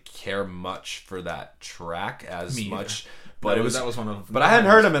didn't really care much for that track as much. But that was one of. But I hadn't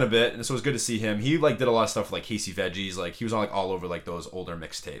heard him in a bit, and so it was good to see him. He like did a lot of stuff with, like Casey Veggies. Like he was on like all over like those older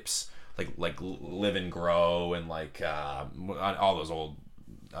mixtapes, like Live and Grow and like all those old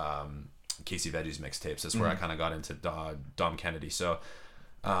Casey Veggies mixtapes. That's where I kind of got into Dom Kennedy. So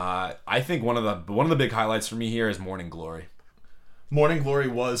I think one of the big highlights for me here is Morning Glory. Morning Glory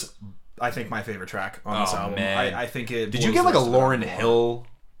was, I think, my favorite track on this album. Man. I think it. Did you get like a Lauryn Hill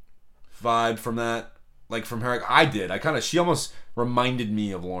vibe from that? Like from her? I did. She almost reminded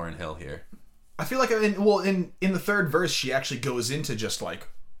me of Lauryn Hill here. I feel like in the third verse she actually goes into just like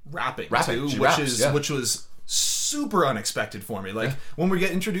rapping too, which was super unexpected for me. Like when we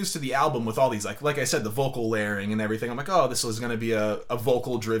get introduced to the album with all these like I said, the vocal layering and everything, I'm like, oh, this is going to be a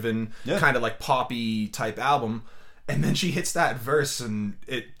vocal driven kind of like poppy type album. And then she hits that verse, and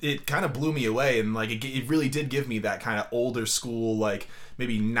it kind of blew me away, and like it really did give me that kind of older school, like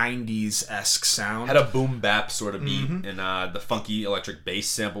maybe 90s-esque sound. Had a boom bap sort of beat, and the funky electric bass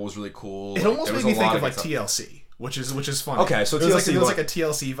sample was really cool. It almost made me think of like TLC, which is funny. Okay, so it was TLC like a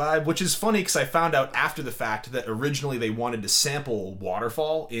TLC vibe, which is funny because I found out after the fact that originally they wanted to sample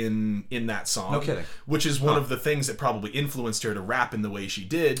Waterfall in that song. No kidding. Which is one of the things that probably influenced her to rap in the way she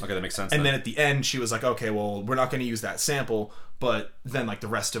did. Okay, that makes sense. And then at the end, she was like, okay, well, we're not going to use that sample, but then like the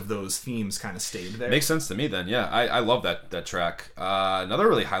rest of those themes kind of stayed there. Makes sense to me then. Yeah, I love that track. Another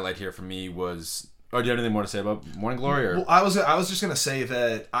really highlight here for me was. Oh, do you have anything more to say about Morning Glory? Or? Well, I was just gonna say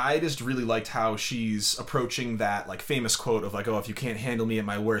that I just really liked how she's approaching that like famous quote of like, oh, if you can't handle me at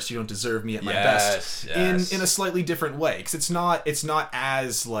my worst, you don't deserve me at my best. Yes. In a slightly different way, because it's not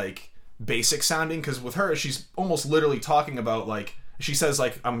as like basic sounding. Because with her, she's almost literally talking about like she says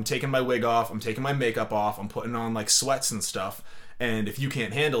like, I'm taking my wig off, I'm taking my makeup off, I'm putting on like sweats and stuff. And if you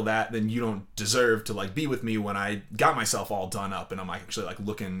can't handle that, then you don't deserve to like be with me when I got myself all done up and I'm actually like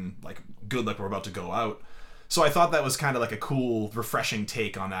looking like good, like we're about to go out. So I thought that was kind of like a cool, refreshing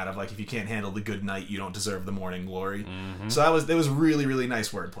take on that of like, if you can't handle the good night, you don't deserve the morning glory. Mm-hmm. So that was really, really nice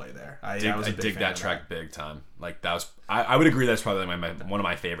wordplay there. I dig that track big time. Like that was, I would agree that's probably one of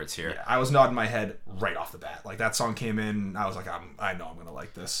my favorites here. Yeah, I was nodding my head right off the bat. Like that song came in, I was like, I know I'm gonna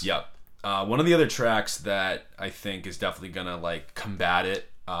like this. Yep. One of the other tracks that I think is definitely gonna like combat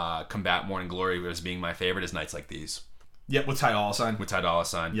Morning Glory as being my favorite is Nights Like These. Yep, with Ty Dolla $ign. With Ty Dolla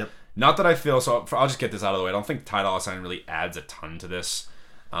 $ign. Yep. Not that I feel so. I'll just get this out of the way. I don't think Ty Dolla $ign really adds a ton to this.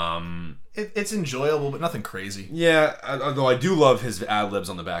 It's enjoyable, but nothing crazy. Yeah, although I do love his ad libs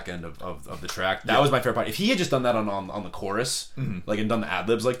on the back end of the track. That was my favorite part. If he had just done that on the chorus, like and done the ad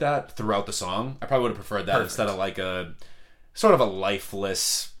libs like that throughout the song, I probably would have preferred that instead of like a sort of a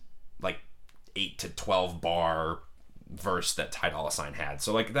lifeless, like 8 to 12 bar verse that Ty Dolla $ign had.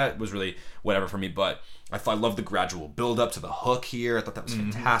 So like that was really whatever for me, but I love the gradual build up to the hook here. I thought that was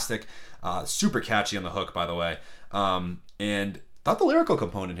fantastic. Super catchy on the hook, by the way. And thought the lyrical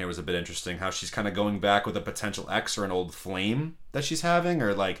component here was a bit interesting, how she's kind of going back with a potential ex or an old flame that she's having,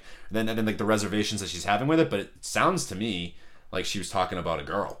 or like then like the reservations that she's having with it, but it sounds to me like she was talking about a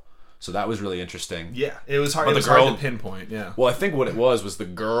girl. So that was really interesting. Yeah, it was hard to pinpoint, yeah. Well, I think what it was the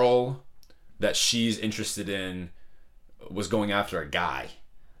girl that she's interested in was going after a guy.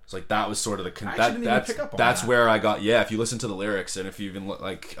 It's like that was sort of the that's where I got. Yeah, if you listen to the lyrics and if you even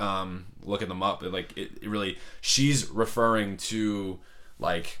look at them up, it really, she's referring to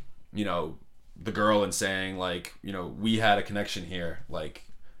like, you know, the girl and saying like, you know, we had a connection here, like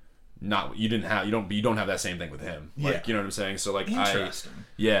not you don't have that same thing with him. Like, yeah. You know what I'm saying? So like interesting.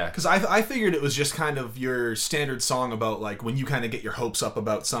 Yeah. Because I figured it was just kind of your standard song about like when you kind of get your hopes up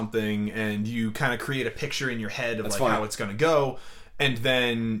about something and you kind of create a picture in your head of how it's gonna go, and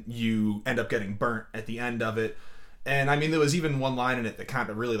then you end up getting burnt at the end of it. And I mean, there was even one line in it that kind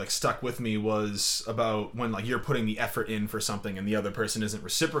of really like stuck with me, was about when like you're putting the effort in for something and the other person isn't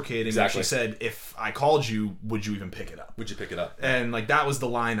reciprocating. Exactly. She said, if I called you, would you even pick it up? Would you pick it up? And like that was the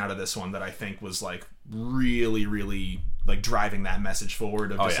line out of this one that I think was like really, really like driving that message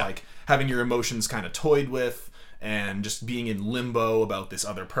forward of like having your emotions kind of toyed with and just being in limbo about this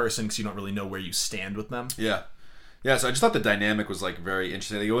other person because you don't really know where you stand with them. Yeah. Yeah, so I just thought the dynamic was like very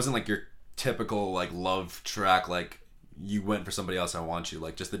interesting. Like, it wasn't like your typical like love track, like you went for somebody else, I want you.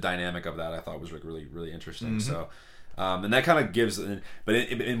 Like just the dynamic of that I thought was like really, really interesting. So and that kind of gives, but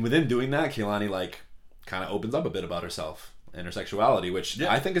within doing that, Kehlani like kind of opens up a bit about herself and her sexuality, which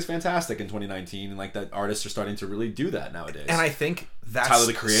I think is fantastic in 2019, and like that artists are starting to really do that nowadays. And I think that's Tyler,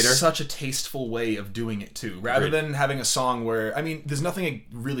 the Creator, such a tasteful way of doing it too, rather than having a song where, I mean, there's nothing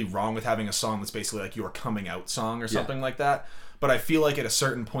really wrong with having a song that's basically like your coming out song or something like that, but I feel like at a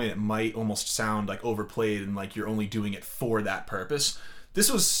certain point it might almost sound like overplayed and like you're only doing it for that purpose. This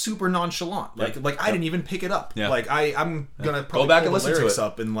was super nonchalant. Like I didn't even pick it up. Like I'm gonna probably go back pull and listen the lyrics to it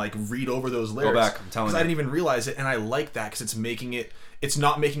up and like read over those lyrics. Go back, I'm telling you. Because I didn't even realize it, and I like that because it's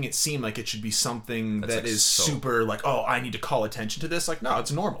not making it seem like it should be something that like is super like, oh, I need to call attention to this. Like, no,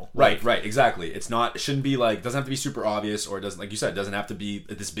 it's normal. Right, exactly. It shouldn't be like, doesn't have to be super obvious, or doesn't, like you said, doesn't have to be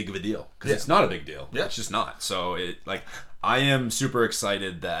this big of a deal, because it's not a big deal. It's just not. So I am super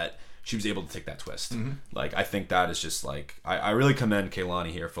excited that she was able to take that twist. Like, I think that is just like, I really commend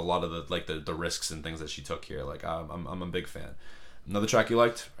Kehlani here for a lot of the risks and things that she took here. Like, I'm a big fan. Another track you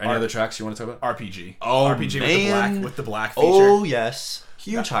liked? Any other tracks you want to talk about? RPG. Oh, RPG man. with the black feature. Oh, yes.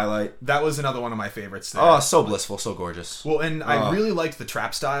 Huge highlight. That was another one of my favorites there. Oh, so blissful, so gorgeous. Well, and I really liked the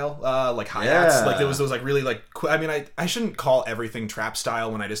trap style, like hi-hats. Like there was those like really like, I mean, I shouldn't call everything trap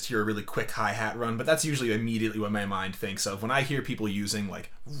style when I just hear a really quick hi-hat run, but that's usually immediately what my mind thinks of. When I hear people using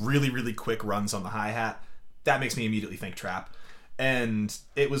like really, really quick runs on the hi-hat, that makes me immediately think trap. and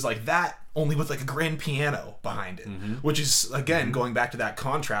it was like that, only with like a grand piano behind it, which is, again, going back to that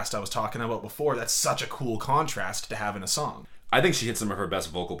contrast I was talking about before. That's such a cool contrast to have in a song. I think she hit some of her best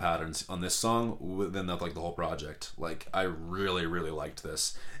vocal patterns on this song within the whole project. Like, I really, really liked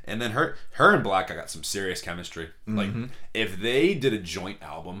this. And then her and Black, I got some serious chemistry. Like, if they did a joint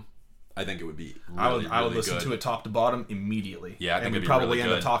album, I think it would be really, I would really listen good. to it top to bottom immediately. Yeah, I think and it'd we'd be probably really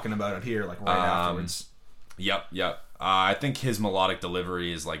end up good. talking about it here, like right afterwards. Yep. I think his melodic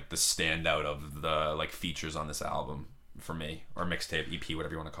delivery is like the standout of the like features on this album for me, or mixtape, EP,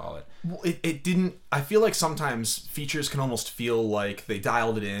 whatever you want to call it. Well, it didn't. I feel like sometimes features can almost feel like they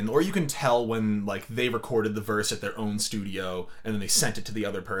dialed it in, or you can tell when like they recorded the verse at their own studio and then they sent it to the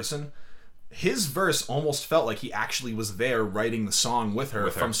other person. His verse almost felt like he actually was there writing the song with her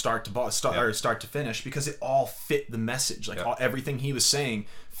from start to finish, because it all fit the message. Like everything he was saying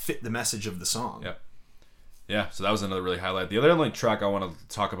fit the message of the song. Yep. Yeah, so that was another really highlight. The other track I want to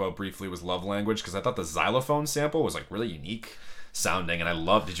talk about briefly was Love Language, because I thought the xylophone sample was like really unique sounding, and I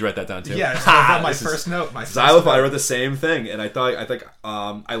loved. Did you write that down too? Yeah, my first note. Xylophone. I wrote the same thing, and I think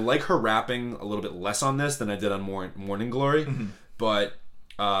I like her rapping a little bit less on this than I did on Morning Glory, but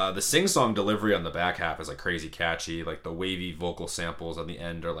the sing-song delivery on the back half is like crazy catchy. Like the wavy vocal samples on the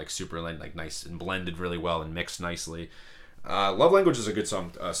end are like super like nice and blended really well and mixed nicely. Love Language is a good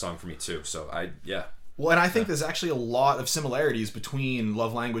song for me too. So Well, and I think there's actually a lot of similarities between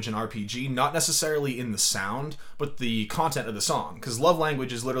Love Language and RPG, not necessarily in the sound, but the content of the song. Because Love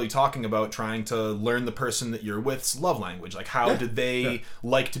Language is literally talking about trying to learn the person that you're with's love language. Like, how did they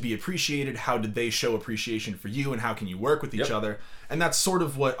like to be appreciated? How did they show appreciation for you? And how can you work with each other? And that's sort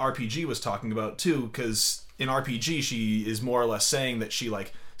of what RPG was talking about, too, because in RPG, she is more or less saying that she,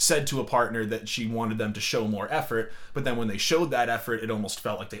 like, said to a partner that she wanted them to show more effort, but then when they showed that effort, it almost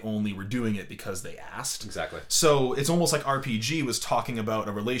felt like they only were doing it because they asked. Exactly. So it's almost like RPG was talking about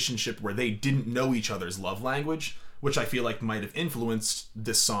a relationship where they didn't know each other's love language, which I feel like might have influenced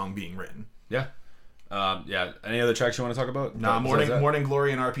this song being written. Yeah. Any other tracks you want to talk about? Nah, Morning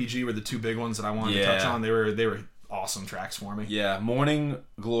Glory and RPG were the two big ones that I wanted to touch on. They were awesome tracks for me. Yeah, Morning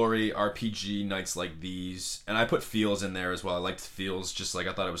Glory, RPG, Nights Like These, and I put Feels in there as well. I liked Feels, just like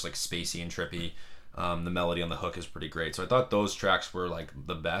I thought it was like spacey and trippy. The melody on the hook is pretty great, so I thought those tracks were like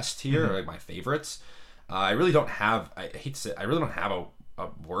the best here, like my favorites. I really don't have a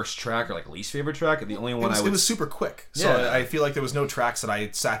worst track or like least favorite track. The only one it was super quick, so Yeah. I feel like there was no tracks that I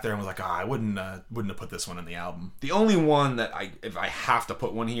sat there and was like, I wouldn't have put this one in the album. The only one that if I have to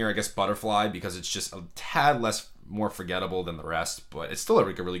put one here, I guess Butterfly, because it's just a tad more forgettable than the rest, but it's still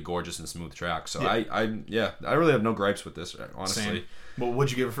like a really gorgeous and smooth track. So I really have no gripes with this, honestly. Same. Well,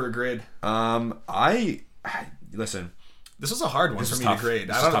 what'd you give it for a grade? Listen. This was a hard one for me tough. to grade.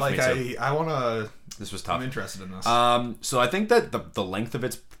 This was tough for I want to. This was tough. I'm interested in this. So I think that the length of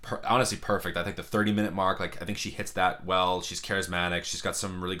it's honestly perfect. I think the 30-minute mark, like I think she hits that well. She's charismatic. She's got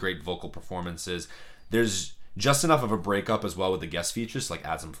some really great vocal performances. There's just enough of a breakup as well with the guest features to like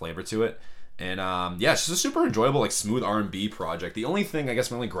add some flavor to it. And it's just a super enjoyable, like smooth R&B project. The only thing, I guess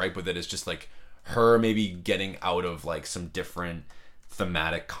my only gripe with it is just like her maybe getting out of like some different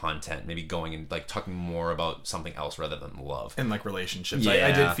thematic content, maybe going and like talking more about something else rather than love and like relationships. Yeah.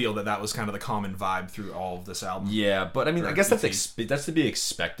 I did feel that was kind of the common vibe through all of this album. Yeah, but I mean, I guess that's to be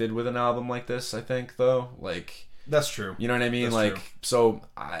expected with an album like this, I think, though. Like, that's true. You know what I mean? That's like, true. So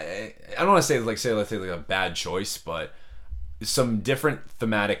I don't want to say like a bad choice, but some different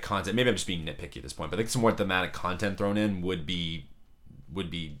thematic content. Maybe I'm just being nitpicky at this point, but I think some more thematic content thrown in would be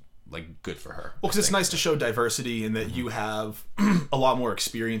like good for her. Well, because it's nice to show diversity in that you have a lot more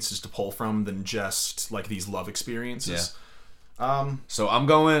experiences to pull from than just like these love experiences. Yeah. So I'm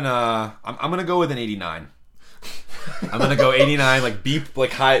going. I'm gonna go with an 89. I'm gonna go 89, like B,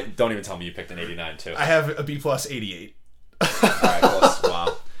 like high. Don't even tell me you picked an 89 too. I have a B plus 88. All right, wow.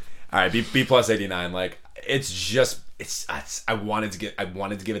 All right, B plus 89. Like I wanted to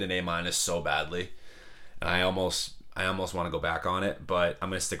give it an A- so badly, and I almost want to go back on it, but I'm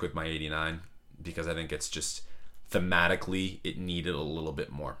gonna stick with my 89 because I think it's just thematically it needed a little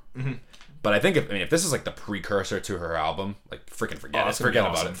bit more. Mm-hmm. But I think if this is like the precursor to her album, like freaking forget it. Forget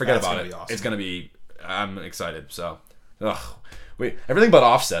about it. Forget about it. Awesome. It's gonna be. I'm excited. So, wait, everything but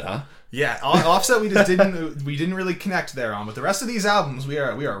Offset, huh? Yeah, Offset we didn't really connect there on, but the rest of these albums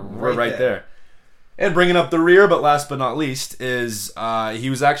we're right there. And bringing up the rear, but last but not least, is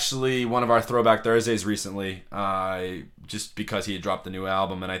he was actually one of our Throwback Thursdays recently, just because he had dropped the new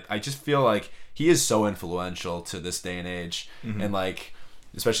album, and I just feel like he is so influential to this day and age, and like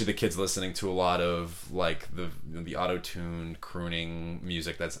especially the kids listening to a lot of like the auto-tuned crooning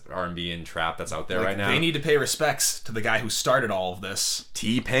music that's R&B and trap that's out there Like, right now. They need to pay respects to the guy who started all of this.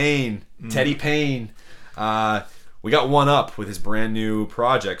 T-Pain, Teddy Payne. We got One Up with his brand new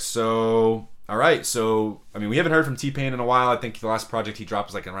project. So, all right. So, I mean, we haven't heard from T-Pain in a while. I think the last project he dropped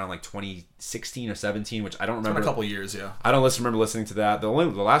was like around like 2016 or 17, which I don't remember. It's been a couple years, yeah. I don't remember listening to that. The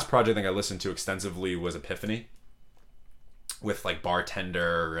last project I think I listened to extensively was Epiphany, with like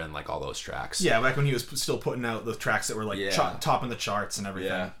Bartender and like all those tracks. Yeah, back when he was still putting out the tracks that were like topping the charts and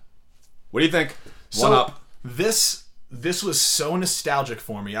everything. Yeah. What do you think? So One Up. This was so nostalgic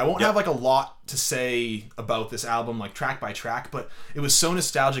for me. I won't have like a lot to say about this album, like track by track, but it was so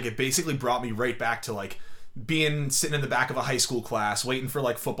nostalgic. It basically brought me right back to like sitting in the back of a high school class, waiting for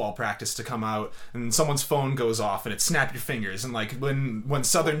like football practice to come out, and someone's phone goes off, and it snapped your fingers, and like when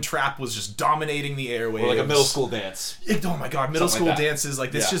Southern Trap was just dominating the airwaves, Or like a middle school dance. Oh my god, middle Something school like that. dances,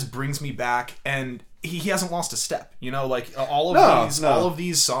 like this just brings me back, and he hasn't lost a step, you know, like all of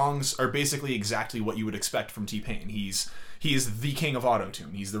these songs are basically exactly what you would expect from T-Pain. He is the king of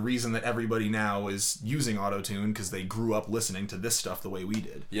autotune. He's the reason that everybody now is using autotune, because they grew up listening to this stuff the way we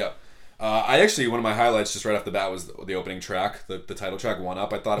did. Yeah. I actually, one of my highlights just right off the bat was the opening track, the title track, One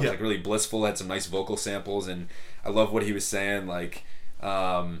Up. I thought it was like really blissful, had some nice vocal samples, and I love what he was saying, like,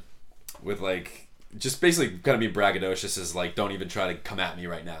 with like, just basically kind of being braggadocious is like, don't even try to come at me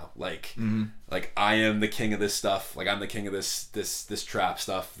right now. Like, like I am the king of this stuff. Like I'm the king of this trap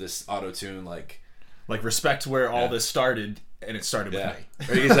stuff, this autotune, like respect where all this started, and it started with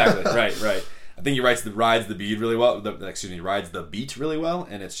me. Exactly. Right. I think he rides the beat really well. Rides the beat really well,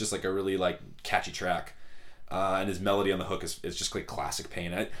 and it's just like a really like catchy track. And his melody on the hook is just like classic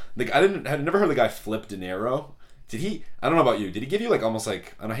Pain. I had never heard the guy Flip De Niro. Did he? I don't know about you. Did he give you like almost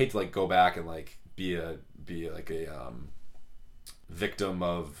like, and I hate to like go back and like be like a victim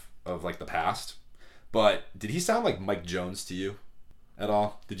of like the past, but did he sound like Mike Jones to you at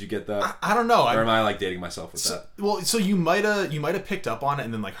all? Did you get that? I don't know. Or am I like dating myself with that? Well, so you might have picked up on it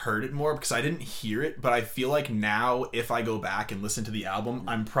and then like heard it more, because I didn't hear it, but I feel like now if I go back and listen to the album,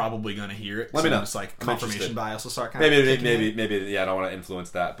 I'm probably gonna hear it. Let me know. Just like confirmation bias will start. Maybe. Yeah, I don't want to influence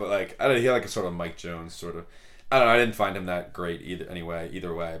that, but like I don't hear like a sort of Mike Jones sort of. I don't know. I didn't find him that great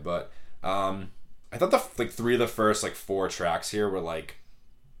either way, but I thought the three of the first like 4 tracks here were like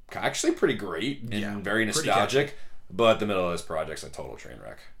actually pretty great and very nostalgic. But the middle of this project's a total train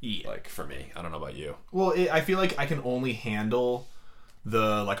wreck. Yeah. Like, for me. I don't know about you. Well, I feel like I can only handle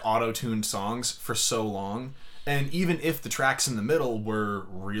the, like, auto-tuned songs for so long. And even if the tracks in the middle were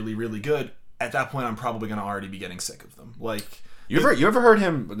really, really good, at that point I'm probably going to already be getting sick of them. Like... You ever heard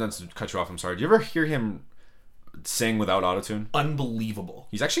him... Not to cut you off, I'm sorry. Do you ever hear him sing without auto-tune? Unbelievable.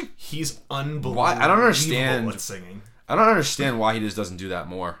 He's unbelievable. Why? I don't understand... at singing. I don't understand why he just doesn't do that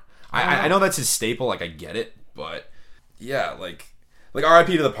more. I know that's his staple. Like, I get it. But... yeah, like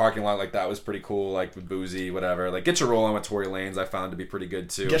R.I.P. to the Parking Lot, like that was pretty cool. Like with Boozy, whatever. Like Get Your Roll On with Tory Lanez, I found to be pretty good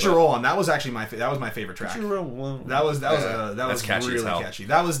too. Get Your Roll On, that was actually my favorite track. Get Your Roll On. That was catchy, really catchy.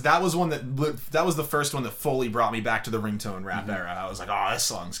 That was the first one that fully brought me back to the ringtone rap era. I was like, oh, this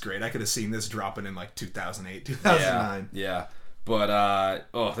song's great. I could have seen this dropping in like 2008, 2009. Yeah. But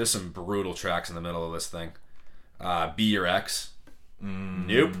there's some brutal tracks in the middle of this thing. Be Your Ex.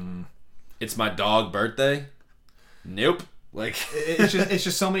 Nope. It's My Dog Birthday. Nope. Like it's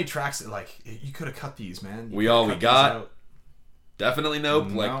just so many tracks that like you could have cut these, man. We got. Definitely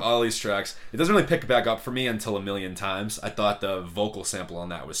nope. Like all these tracks, it doesn't really pick back up for me until A Million Times. I thought the vocal sample on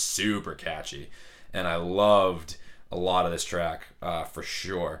that was super catchy, and I loved a lot of this track for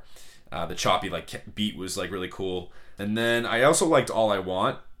sure. The choppy like beat was like really cool, and then I also liked All I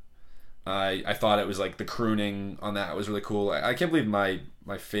Want. I thought it was like the crooning on that was really cool. I can't believe my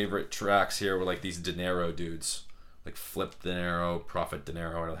favorite tracks here were like these De Niro dudes. Like Flip De Niro, Prophet De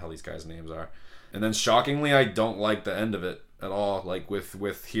Niro, whatever the hell these guys' names are. And then shockingly, I don't like the end of it at all. Like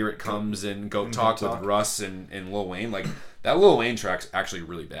with Here It Comes and Goat Talk with Russ and Lil Wayne. Like that Lil Wayne track's actually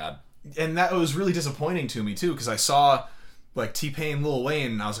really bad. And that was really disappointing to me too, because I saw like T-Pain, Lil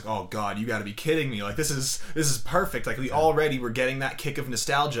Wayne, and I was like, oh god, you gotta be kidding me. Like this is perfect. Like we already were getting that kick of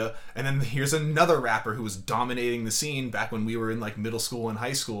nostalgia, and then here's another rapper who was dominating the scene back when we were in like middle school and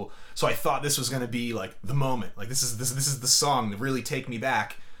high school. So I thought this was gonna be like the moment. Like this is the song to really take me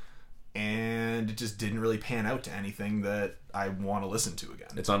back. And it just didn't really pan out to anything that I want to listen to again.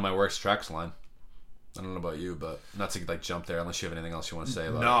 It's on my worst tracks line. I don't know about you, but not to like jump there unless you have anything else you want to say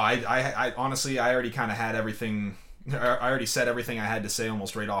about it. I honestly, I already kind of had everything. I already said everything I had to say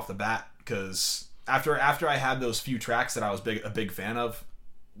almost right off the bat, because after I had those few tracks that I was a big fan of,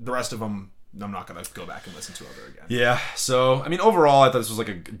 the rest of them I'm not gonna go back and listen to ever again. Yeah. So I mean, overall, I thought this was like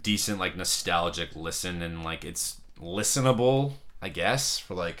a decent, like nostalgic listen, and like it's listenable, I guess,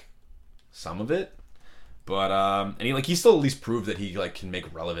 for like some of it. But and he still at least proved that he like can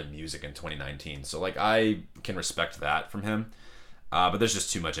make relevant music in 2019. So like I can respect that from him. But there's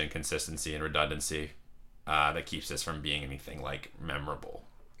just too much inconsistency and redundancy that keeps this from being anything like memorable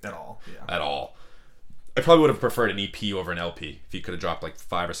At all. Yeah. at all. I probably would have preferred an EP over an LP if he could have dropped like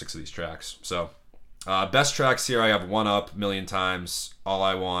 5 or 6 of these tracks. So, best tracks here, I have One Up, Million Times, All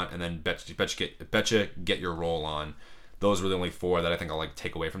I Want, and then Betcha Get Your Roll On. Those were the only 4 that I think I'll like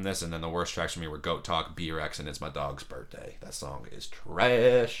take away from this. And then the worst tracks for me were Goat Talk, B-Rex, and It's My Dog's Birthday. That song is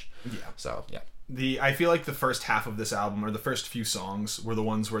trash. Yeah. So, yeah. I feel like the first half of this album, or the first few songs, were the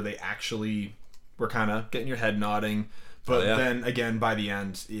ones where they actually were kind of getting your head nodding. But then again, by the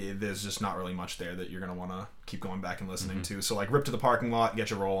end, there's just not really much there that you're going to want to keep going back and listening to. So like Rip to the Parking Lot, Get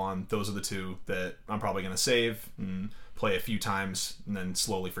Your Roll On, those are the 2 that I'm probably going to save and play a few times and then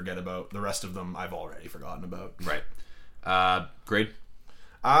slowly forget about. The rest of them I've already forgotten about. Right. Grade?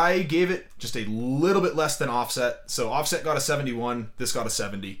 I gave it just a little bit less than Offset. So Offset got a 71, this got a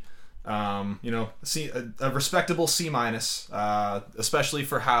 70. A respectable C-, especially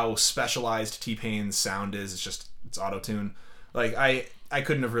for how specialized T-Pain's sound is. It's auto-tune. Like I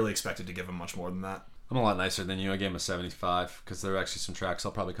couldn't have really expected to give him much more than that. I'm a lot nicer than you. I gave him a 75 because there are actually some tracks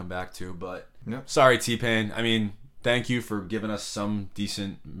I'll probably come back to. But Yep. Sorry, T-Pain. I mean, thank you for giving us some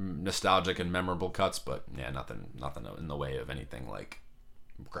decent, nostalgic and memorable cuts. But yeah, nothing in the way of anything like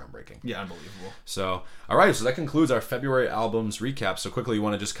groundbreaking. Yeah, unbelievable. So, all right. So that concludes our February albums recap. So quickly, you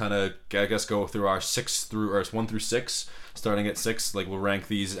want to just kind of, I guess, go through our 1 through 6. Starting at 6, like we'll rank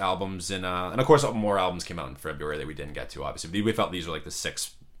these albums in, and of course, more albums came out in February that we didn't get to. Obviously, we felt these were like the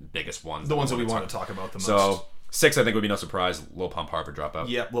 6 biggest ones. The ones that we want to talk about the most. So 6, I think would be no surprise. Lil Pump, Harvard Dropout.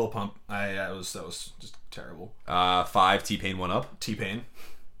 Yep, Lil Pump. That was just terrible. 5, T-Pain, One Up. T-Pain.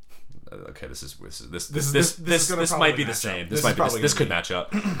 Okay, this This might be the same. This could match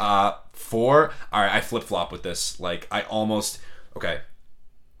up. 4. All right, I flip flop with this. Like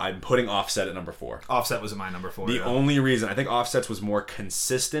I'm putting Offset at number 4. Offset was my number 4. The only reason I think Offset's was more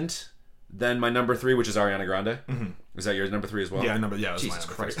consistent than my number 3, which is Ariana Grande. Mm-hmm. Is that yours number 3 as well? Yeah, that was Jesus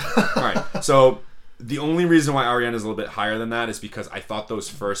my Christ. All right, so the only reason why Ariana is a little bit higher than that is because I thought those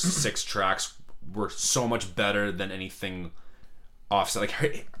first 6 tracks were so much better than anything Offset. Like,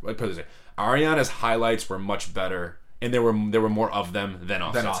 put it this way, Ariana's highlights were much better, and there were more of them than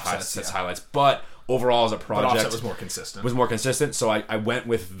Offset's highlights. But overall, as a project, Offset was more consistent. So I went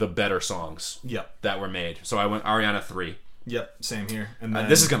with the better songs. Yep. That were made. So I went Ariana 3. Yep, same here. And then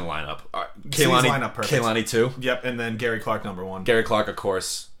this is gonna line up. Kehlani 2. Yep, and then Gary Clark number 1. Gary Clark, of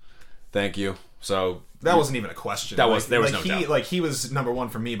course. Thank you. So that wasn't even a question. There was no doubt. Like he was number 1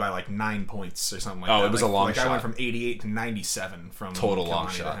 for me by like 9 points or something like that. Oh, it was a long shot. I went from 88 to 97 from total Kehlani long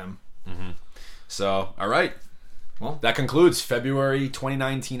shot. to him. Mm-hmm. So, all right. Well, that concludes February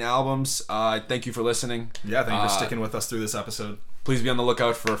 2019 albums. Thank you for listening. Yeah, thank you for sticking with us through this episode. Please be on the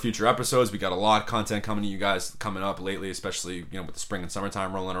lookout for future episodes. We got a lot of content coming to you guys coming up lately, especially with the spring and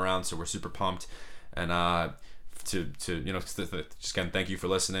summertime rolling around. So we're super pumped. And just again, thank you for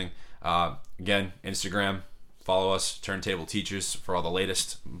listening. Again, Instagram, follow us, Turntable Teachers, for all the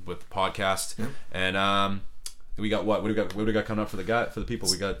latest with the podcast. Yep. And we got what do we got coming up for the people?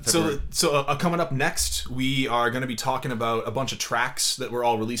 We got February. So coming up next, we are going to be talking about a bunch of tracks that were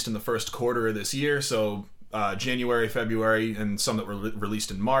all released in the first quarter of this year. So January, February, and some that were released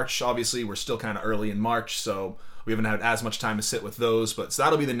in March. Obviously, we're still kind of early in March, so we haven't had as much time to sit with those. But so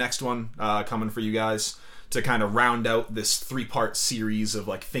that'll be the next one coming for you guys to kind of round out this 3-part series of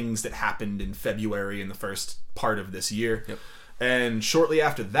like things that happened in February in the first part of this year. Yep. And shortly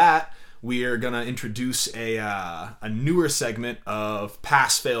after that, we are going to introduce a newer segment of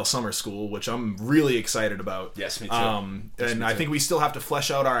Pass Fail Summer School, which I'm really excited about. Yes, me too. I think we still have to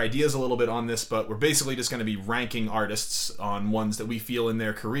flesh out our ideas a little bit on this, but we're basically just going to be ranking artists on ones that we feel in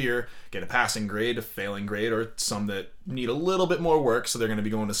their career get a passing grade, a failing grade, or some that need a little bit more work, so they're going to be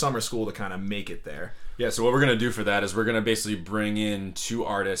going to summer school to kind of make it there. Yeah, so what we're going to do for that is we're going to basically bring in 2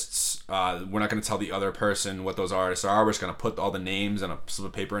 artists. We're not going to tell the other person what those artists are. We're just going to put all the names on a slip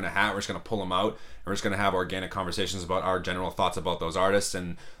of paper in a hat. We're just going to pull them out. And we're just going to have organic conversations about our general thoughts about those artists.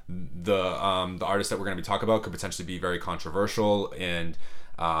 And the artists that we're going to be talking about could potentially be very controversial and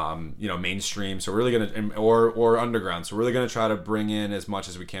mainstream. So we're really going to, or underground. So we're really going to try to bring in as much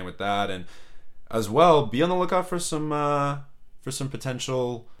as we can with that. And as well, be on the lookout for some for some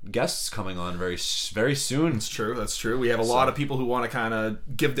potential guests coming on very soon. That's true. That's true. We have a lot of people who want to kind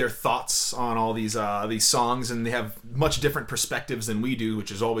of give their thoughts on all these songs, and they have much different perspectives than we do, which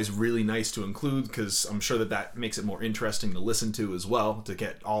is always really nice to include, because I'm sure that makes it more interesting to listen to as well, to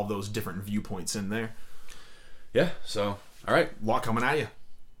get all those different viewpoints in there. Yeah. So, all right, A lot coming at you.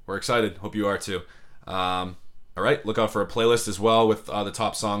 we're excited. Hope you are too. All right, look out for a playlist as well with the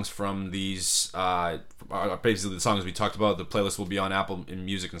top songs from these, basically the songs we talked about. The playlist will be on Apple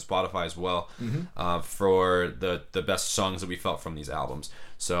Music and Spotify as well, for the best songs that we felt from these albums.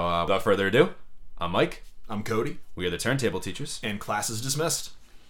 So without further ado, I'm Mike. I'm Cody. We are the Turntable Teachers. And class is dismissed.